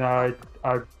 You know,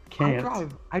 I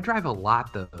can't. I drive a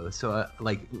lot though. So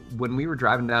like when we were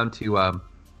driving down to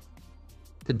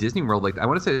Disney World, like I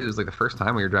want to say it was like the first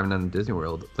time we were driving down to Disney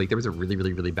World, like there was a really,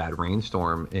 really, really bad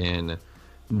rainstorm in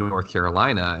North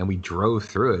Carolina, and we drove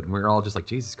through it, and we were all just like,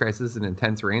 Jesus Christ, this is an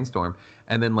intense rainstorm.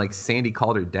 And then like Sandy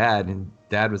called her dad, and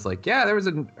dad was like, yeah, there was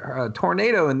a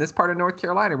tornado in this part of North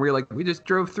Carolina. And we were like, we just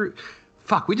drove through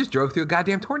a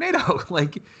goddamn tornado.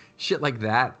 Like shit like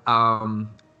that.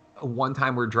 One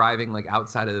time we're driving like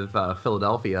outside of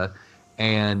Philadelphia,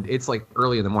 and it's like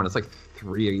early in the morning. It's like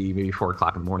 3, maybe 4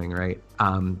 o'clock in the morning, right?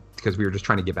 Because we were just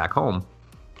trying to get back home.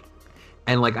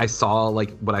 And like I saw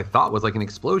like what I thought was like an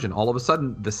explosion. All of a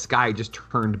sudden, the sky just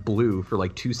turned blue for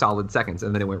like 2 solid seconds,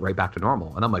 and then it went right back to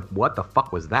normal. And I'm like, what the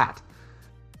fuck was that?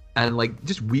 And like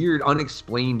just weird,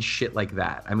 unexplained shit like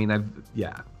that. I mean,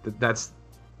 that's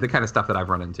the kind of stuff that I've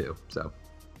run into. So.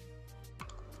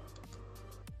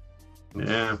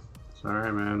 Yeah,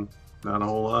 sorry, man. Not a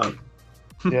whole lot.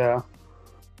 Yeah.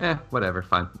 Whatever.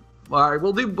 Fine. Well, all right,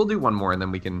 we'll do one more, and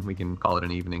then we can call it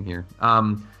an evening here.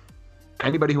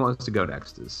 Anybody who wants to go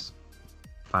next is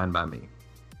fine by me.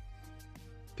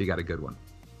 If you got a good one.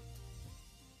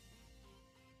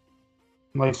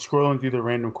 I'm like scrolling through the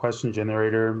random question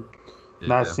generator,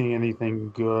 not seeing anything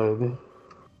good.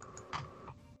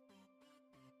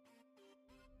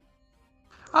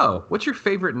 Oh, what's your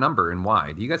favorite number and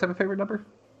why? Do you guys have a favorite number?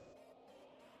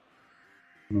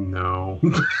 No.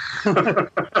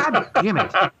 God damn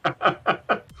it.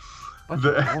 Bunch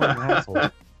of boring assholes.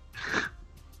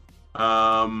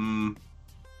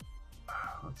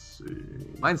 Let's see.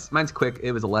 Mine's quick.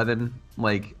 It was 11.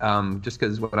 Like, just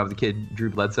because when I was a kid, Drew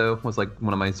Bledsoe was like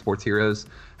one of my sports heroes.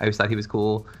 I always thought he was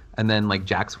cool. And then like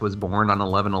Jax was born on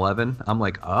 11/11. I'm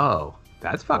like, oh,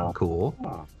 that's fucking cool.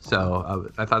 So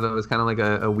I thought that was kind of like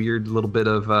a weird little bit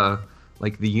of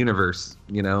like the universe,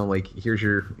 you know, like here's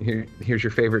your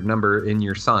favorite number in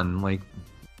your son, like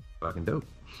fucking dope.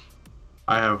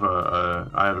 I have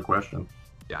a question.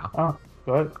 Yeah. Oh,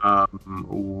 go ahead.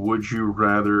 Would you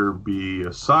rather be a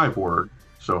cyborg,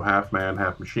 so half man,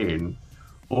 half machine,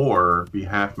 or be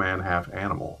half man, half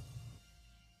animal?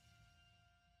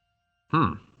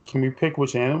 Can we pick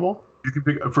which animal? You can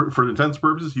pick for intents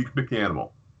purposes. You can pick the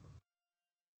animal.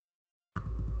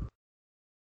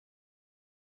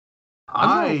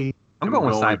 I'm going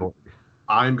with cyborg.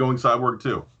 I'm going cyborg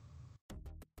too.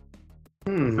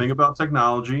 The thing about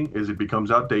technology is it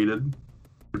becomes outdated.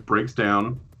 It breaks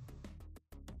down.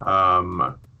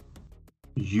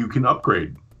 You can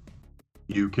upgrade.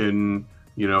 You can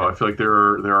You know, I feel like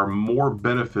there are more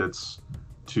benefits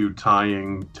to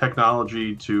tying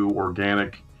technology to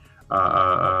organic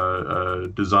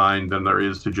design than there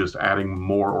is to just adding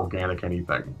more organic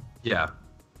anything. Yeah,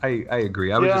 I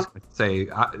agree. I would just say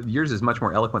yours is much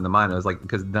more eloquent than mine. I was like,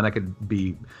 because then I could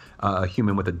be a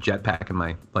human with a jetpack in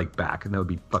my back, and that would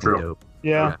be fucking dope.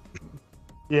 Yeah.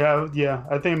 I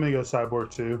think I'm gonna go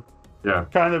cyborg too. Yeah.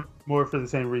 Kind of more for the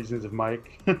same reasons of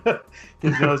Mike. Because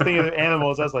I was thinking of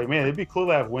animals. I was like, man, it'd be cool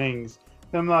to have wings.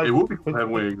 Then I'm like, it would be cool to have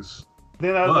wings.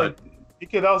 Then I was like, it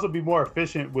could also be more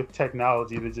efficient with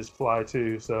technology to just fly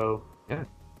too. So yeah.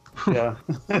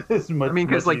 It's much,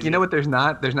 because you know what? There's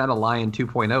not a Lion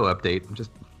 2.0 update. I'm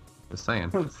just saying.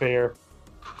 Fair.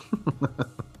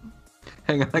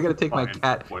 Hang on, I gotta take my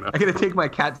cat. I gotta take my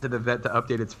cat to the vet to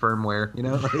update its firmware. You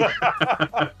know.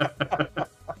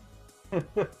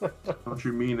 Don't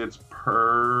you mean it's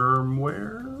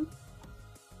permware?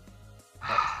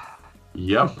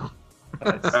 Yep,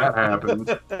 that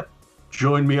happened.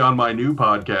 Join me on my new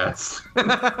podcast.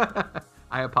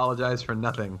 I apologize for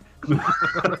nothing.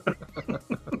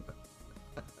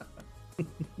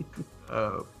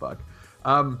 Oh fuck.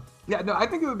 Yeah, no, I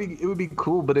think it would be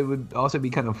cool, but it would also be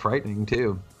kind of frightening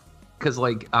too, because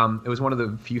it was one of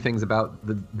the few things about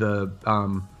the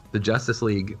Justice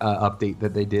League update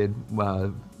that they did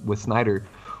with Snyder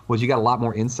was you got a lot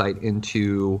more insight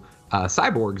into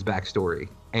Cyborg's backstory,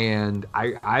 and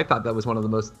I thought that was one of the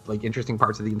most interesting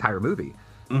parts of the entire movie.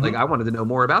 Mm-hmm. I wanted to know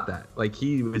more about that.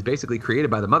 He was basically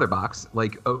created by the Mother Box.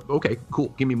 Oh, okay,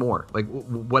 cool, give me more.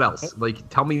 What else?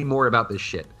 Tell me more about this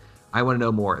shit. I want to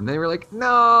know more. And they were like,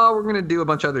 no, we're going to do a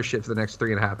bunch of other shit for the next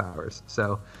 3.5 hours.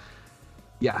 So,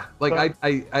 yeah.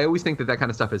 I always think that kind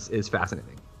of stuff is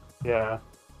fascinating. Yeah.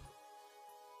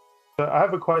 So I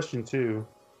have a question, too.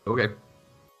 Okay.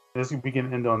 We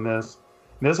can end on this.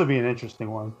 This will be an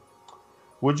interesting one.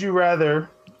 Would you rather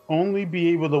only be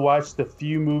able to watch the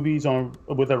few movies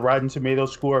with a Rotten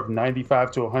Tomatoes score of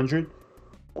 95 to 100,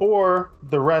 or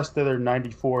the rest that are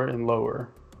 94 and lower?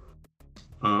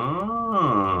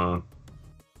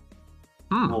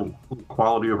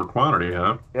 Quality over quantity,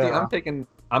 huh? Yeah.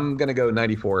 I'm gonna go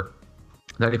 94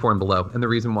 and below, and the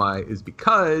reason why is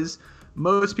because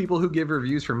most people who give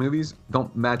reviews for movies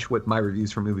don't match what my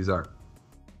reviews for movies are.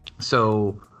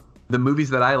 So the movies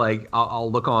that I like,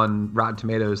 I'll look on Rotten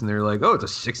Tomatoes and they're like, oh, it's a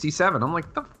 67. I'm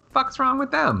like, the fuck's wrong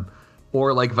with them?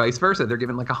 Or vice versa, they're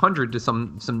giving 100 to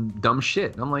some dumb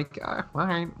shit. And I'm like, all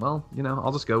right, well,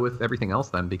 I'll just go with everything else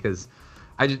then, because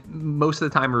most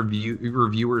of the time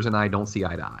reviewers and I don't see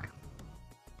eye to eye.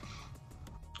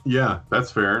 Yeah,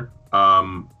 that's fair.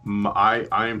 I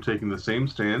am taking the same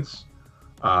stance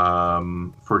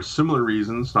for similar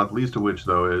reasons, not the least of which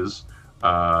though is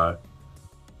a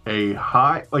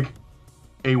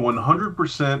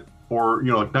 100% or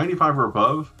 95 or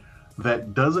above.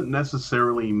 That doesn't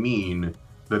necessarily mean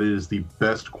that it is the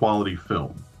best quality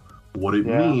film. What it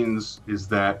means is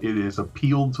that it is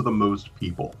appealed to the most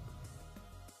people.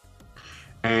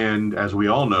 And as we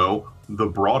all know, the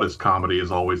broadest comedy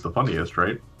is always the funniest,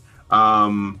 right?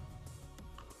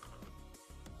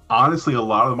 Honestly, a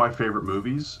lot of my favorite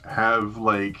movies have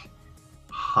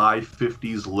high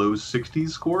 50s, low 60s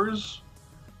scores,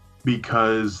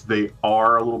 because they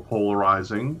are a little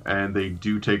polarizing and they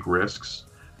do take risks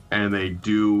and they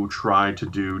do try to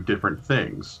do different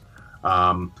things.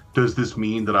 Does this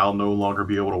mean that I'll no longer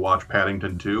be able to watch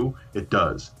Paddington 2? It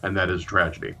does, and that is a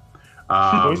tragedy.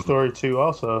 Toy Story 2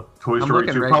 also. Toy Story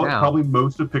 2, probably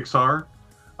most of Pixar.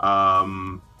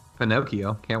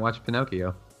 Pinocchio. Can't watch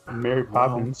Pinocchio. Mary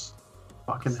Poppins.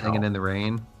 Fucking Singing in the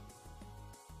Rain.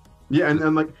 Yeah,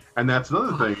 and that's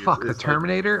another thing. Fuck, the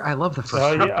Terminator? I love the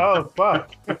first one. Oh,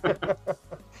 fuck.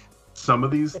 Some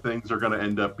of these things are going to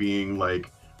end up being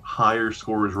higher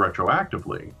scores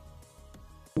retroactively,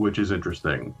 which is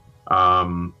interesting.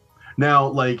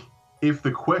 Now, if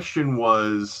the question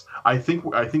was, I think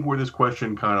where this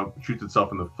question kind of shoots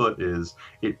itself in the foot is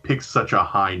it picks such a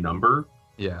high number.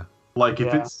 Yeah.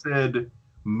 If it said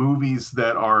movies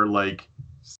that are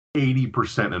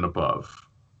 80% and above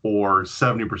or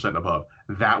 70% and above,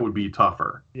 that would be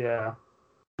tougher. Yeah.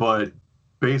 But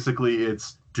basically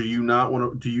it's, do you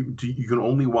can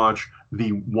only watch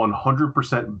the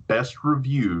 100% best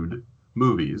reviewed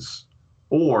movies,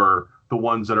 or the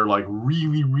ones that are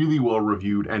really, really well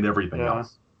reviewed and everything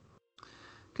else.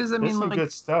 Because there's some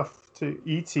good stuff too.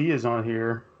 E.T. is on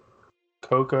here.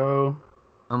 Coco.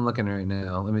 I'm looking right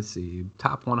now. Let me see.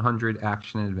 Top 100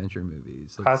 action and adventure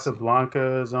movies.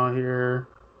 Casablanca is on here.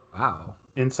 Wow.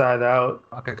 Inside Out.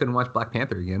 Fuck, I couldn't watch Black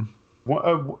Panther again.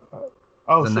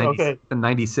 Okay. The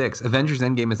 96. Avengers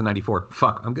Endgame is a 94.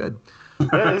 Fuck, I'm good.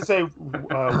 They say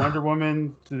Wonder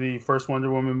Woman, the first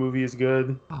Wonder Woman movie is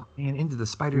good. Oh man, Into the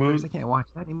Spider-Verse, I can't watch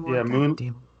that anymore.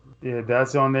 Yeah, Yeah,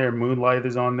 that's on there. Moonlight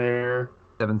is on there.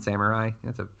 Seven Samurai,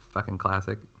 that's a fucking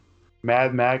classic.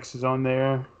 Mad Max is on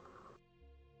there.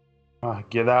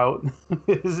 Get Out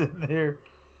is in there.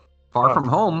 Far From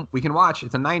Home, we can watch.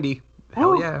 It's a 90.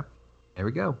 Hell yeah. There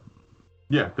we go.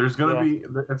 Yeah, there's gonna be.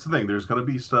 That's the thing. There's gonna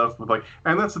be stuff with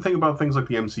and that's the thing about things like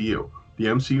the MCU. The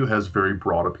MCU has very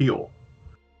broad appeal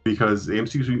because the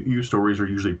MCU stories are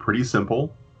usually pretty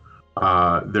simple.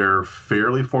 They're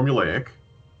fairly formulaic,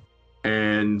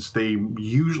 and they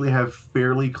usually have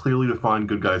fairly clearly defined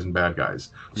good guys and bad guys.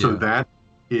 So that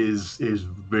is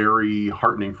very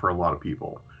heartening for a lot of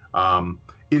people.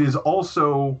 It is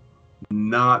also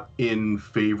not in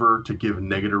favor to give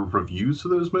negative reviews to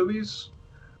those movies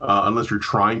unless you're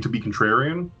trying to be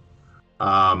contrarian.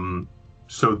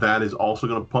 So that is also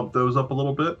going to pump those up a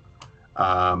little bit.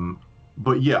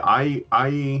 But yeah,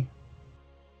 I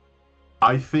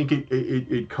think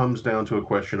it comes down to a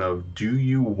question of, do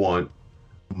you want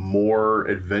more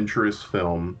adventurous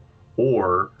film,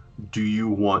 or do you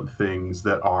want things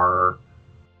that are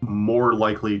more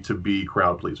likely to be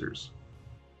crowd pleasers?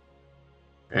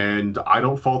 And I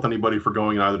don't fault anybody for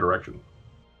going in either direction.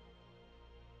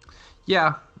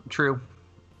 Yeah, true.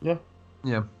 Yeah.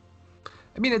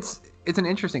 I mean, it's an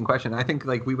interesting question. I think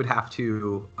we would have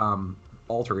to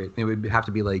alter it. It would have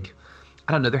to be I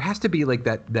don't know. There has to be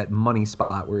that money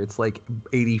spot where it's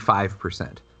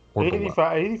 85% or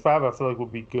 85 I feel like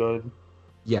would be good.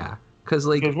 Yeah, because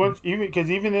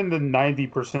even in the 90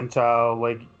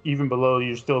 percentile, even below,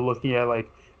 you're still looking at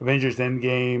Avengers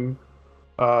Endgame,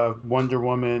 Wonder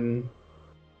Woman,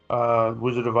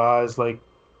 Wizard of Oz,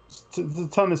 there's a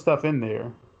ton of stuff in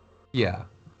there. Yeah.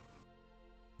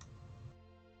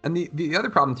 And the other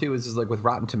problem too is with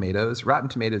Rotten Tomatoes. Rotten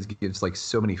Tomatoes gives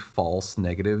so many false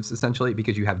negatives essentially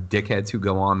because you have dickheads who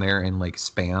go on there and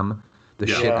spam the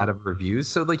shit out of reviews.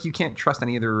 So you can't trust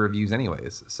any of their reviews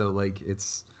anyways. So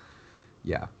it's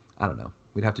I don't know.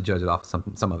 We'd have to judge it off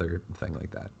some other thing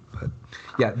like that. But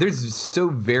yeah, there's so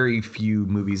very few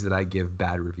movies that I give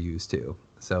bad reviews to.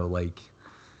 So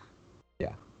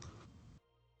yeah.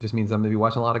 Just means I'm going to be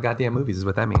watching a lot of goddamn movies is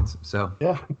what that means. So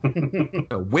yeah.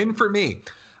 A win for me.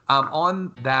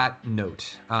 On that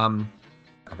note, I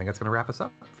think that's going to wrap us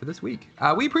up for this week.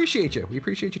 We appreciate you. We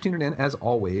appreciate you tuning in as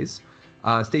always.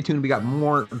 Stay tuned. We got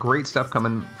more great stuff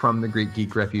coming from the Great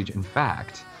Geek Refuge. In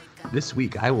fact, this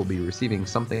week I will be receiving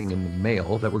something in the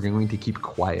mail that we're going to keep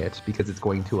quiet because it's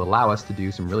going to allow us to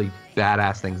do some really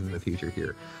badass things in the future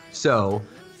here. So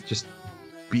just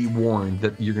be warned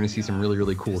that you're going to see some really,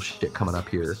 really cool shit coming up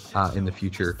here in the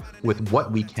future with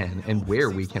what we can and where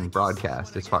we can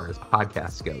broadcast as far as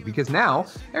podcasts go. Because now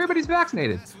everybody's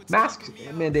vaccinated. Mask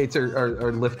mandates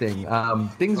are lifting.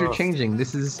 Things are changing.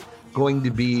 This is going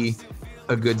to be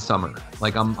a good summer.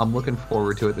 I'm looking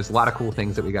forward to it. There's a lot of cool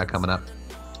things that we got coming up.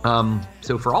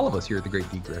 So for all of us here at the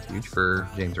Great Geek Refuge, for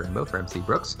James Rambo, for MC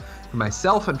Brooks, for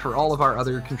myself, and for all of our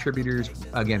other contributors,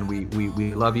 again, we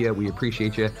love you, we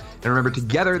appreciate you, and remember,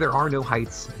 together there are no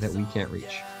heights that we can't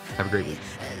reach. Have a great week.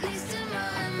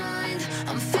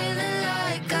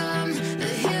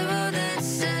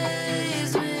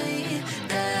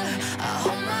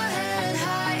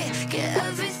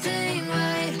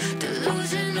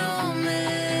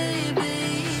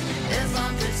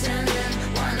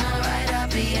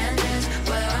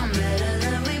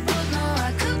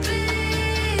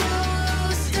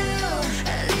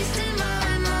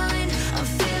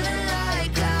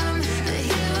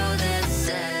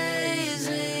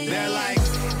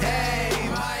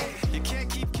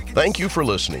 Thank you for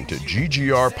listening to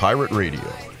GGR Pirate Radio.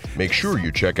 Make sure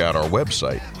you check out our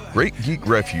website,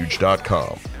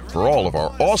 GreatGeekRefuge.com, for all of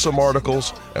our awesome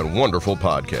articles and wonderful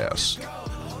podcasts.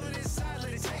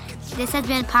 This has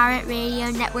been Pirate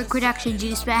Radio Network production,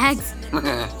 Juice Bags.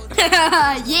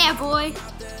 Yeah, boy.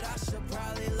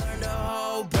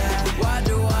 Why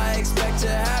do I expect to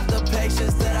have the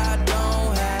patience that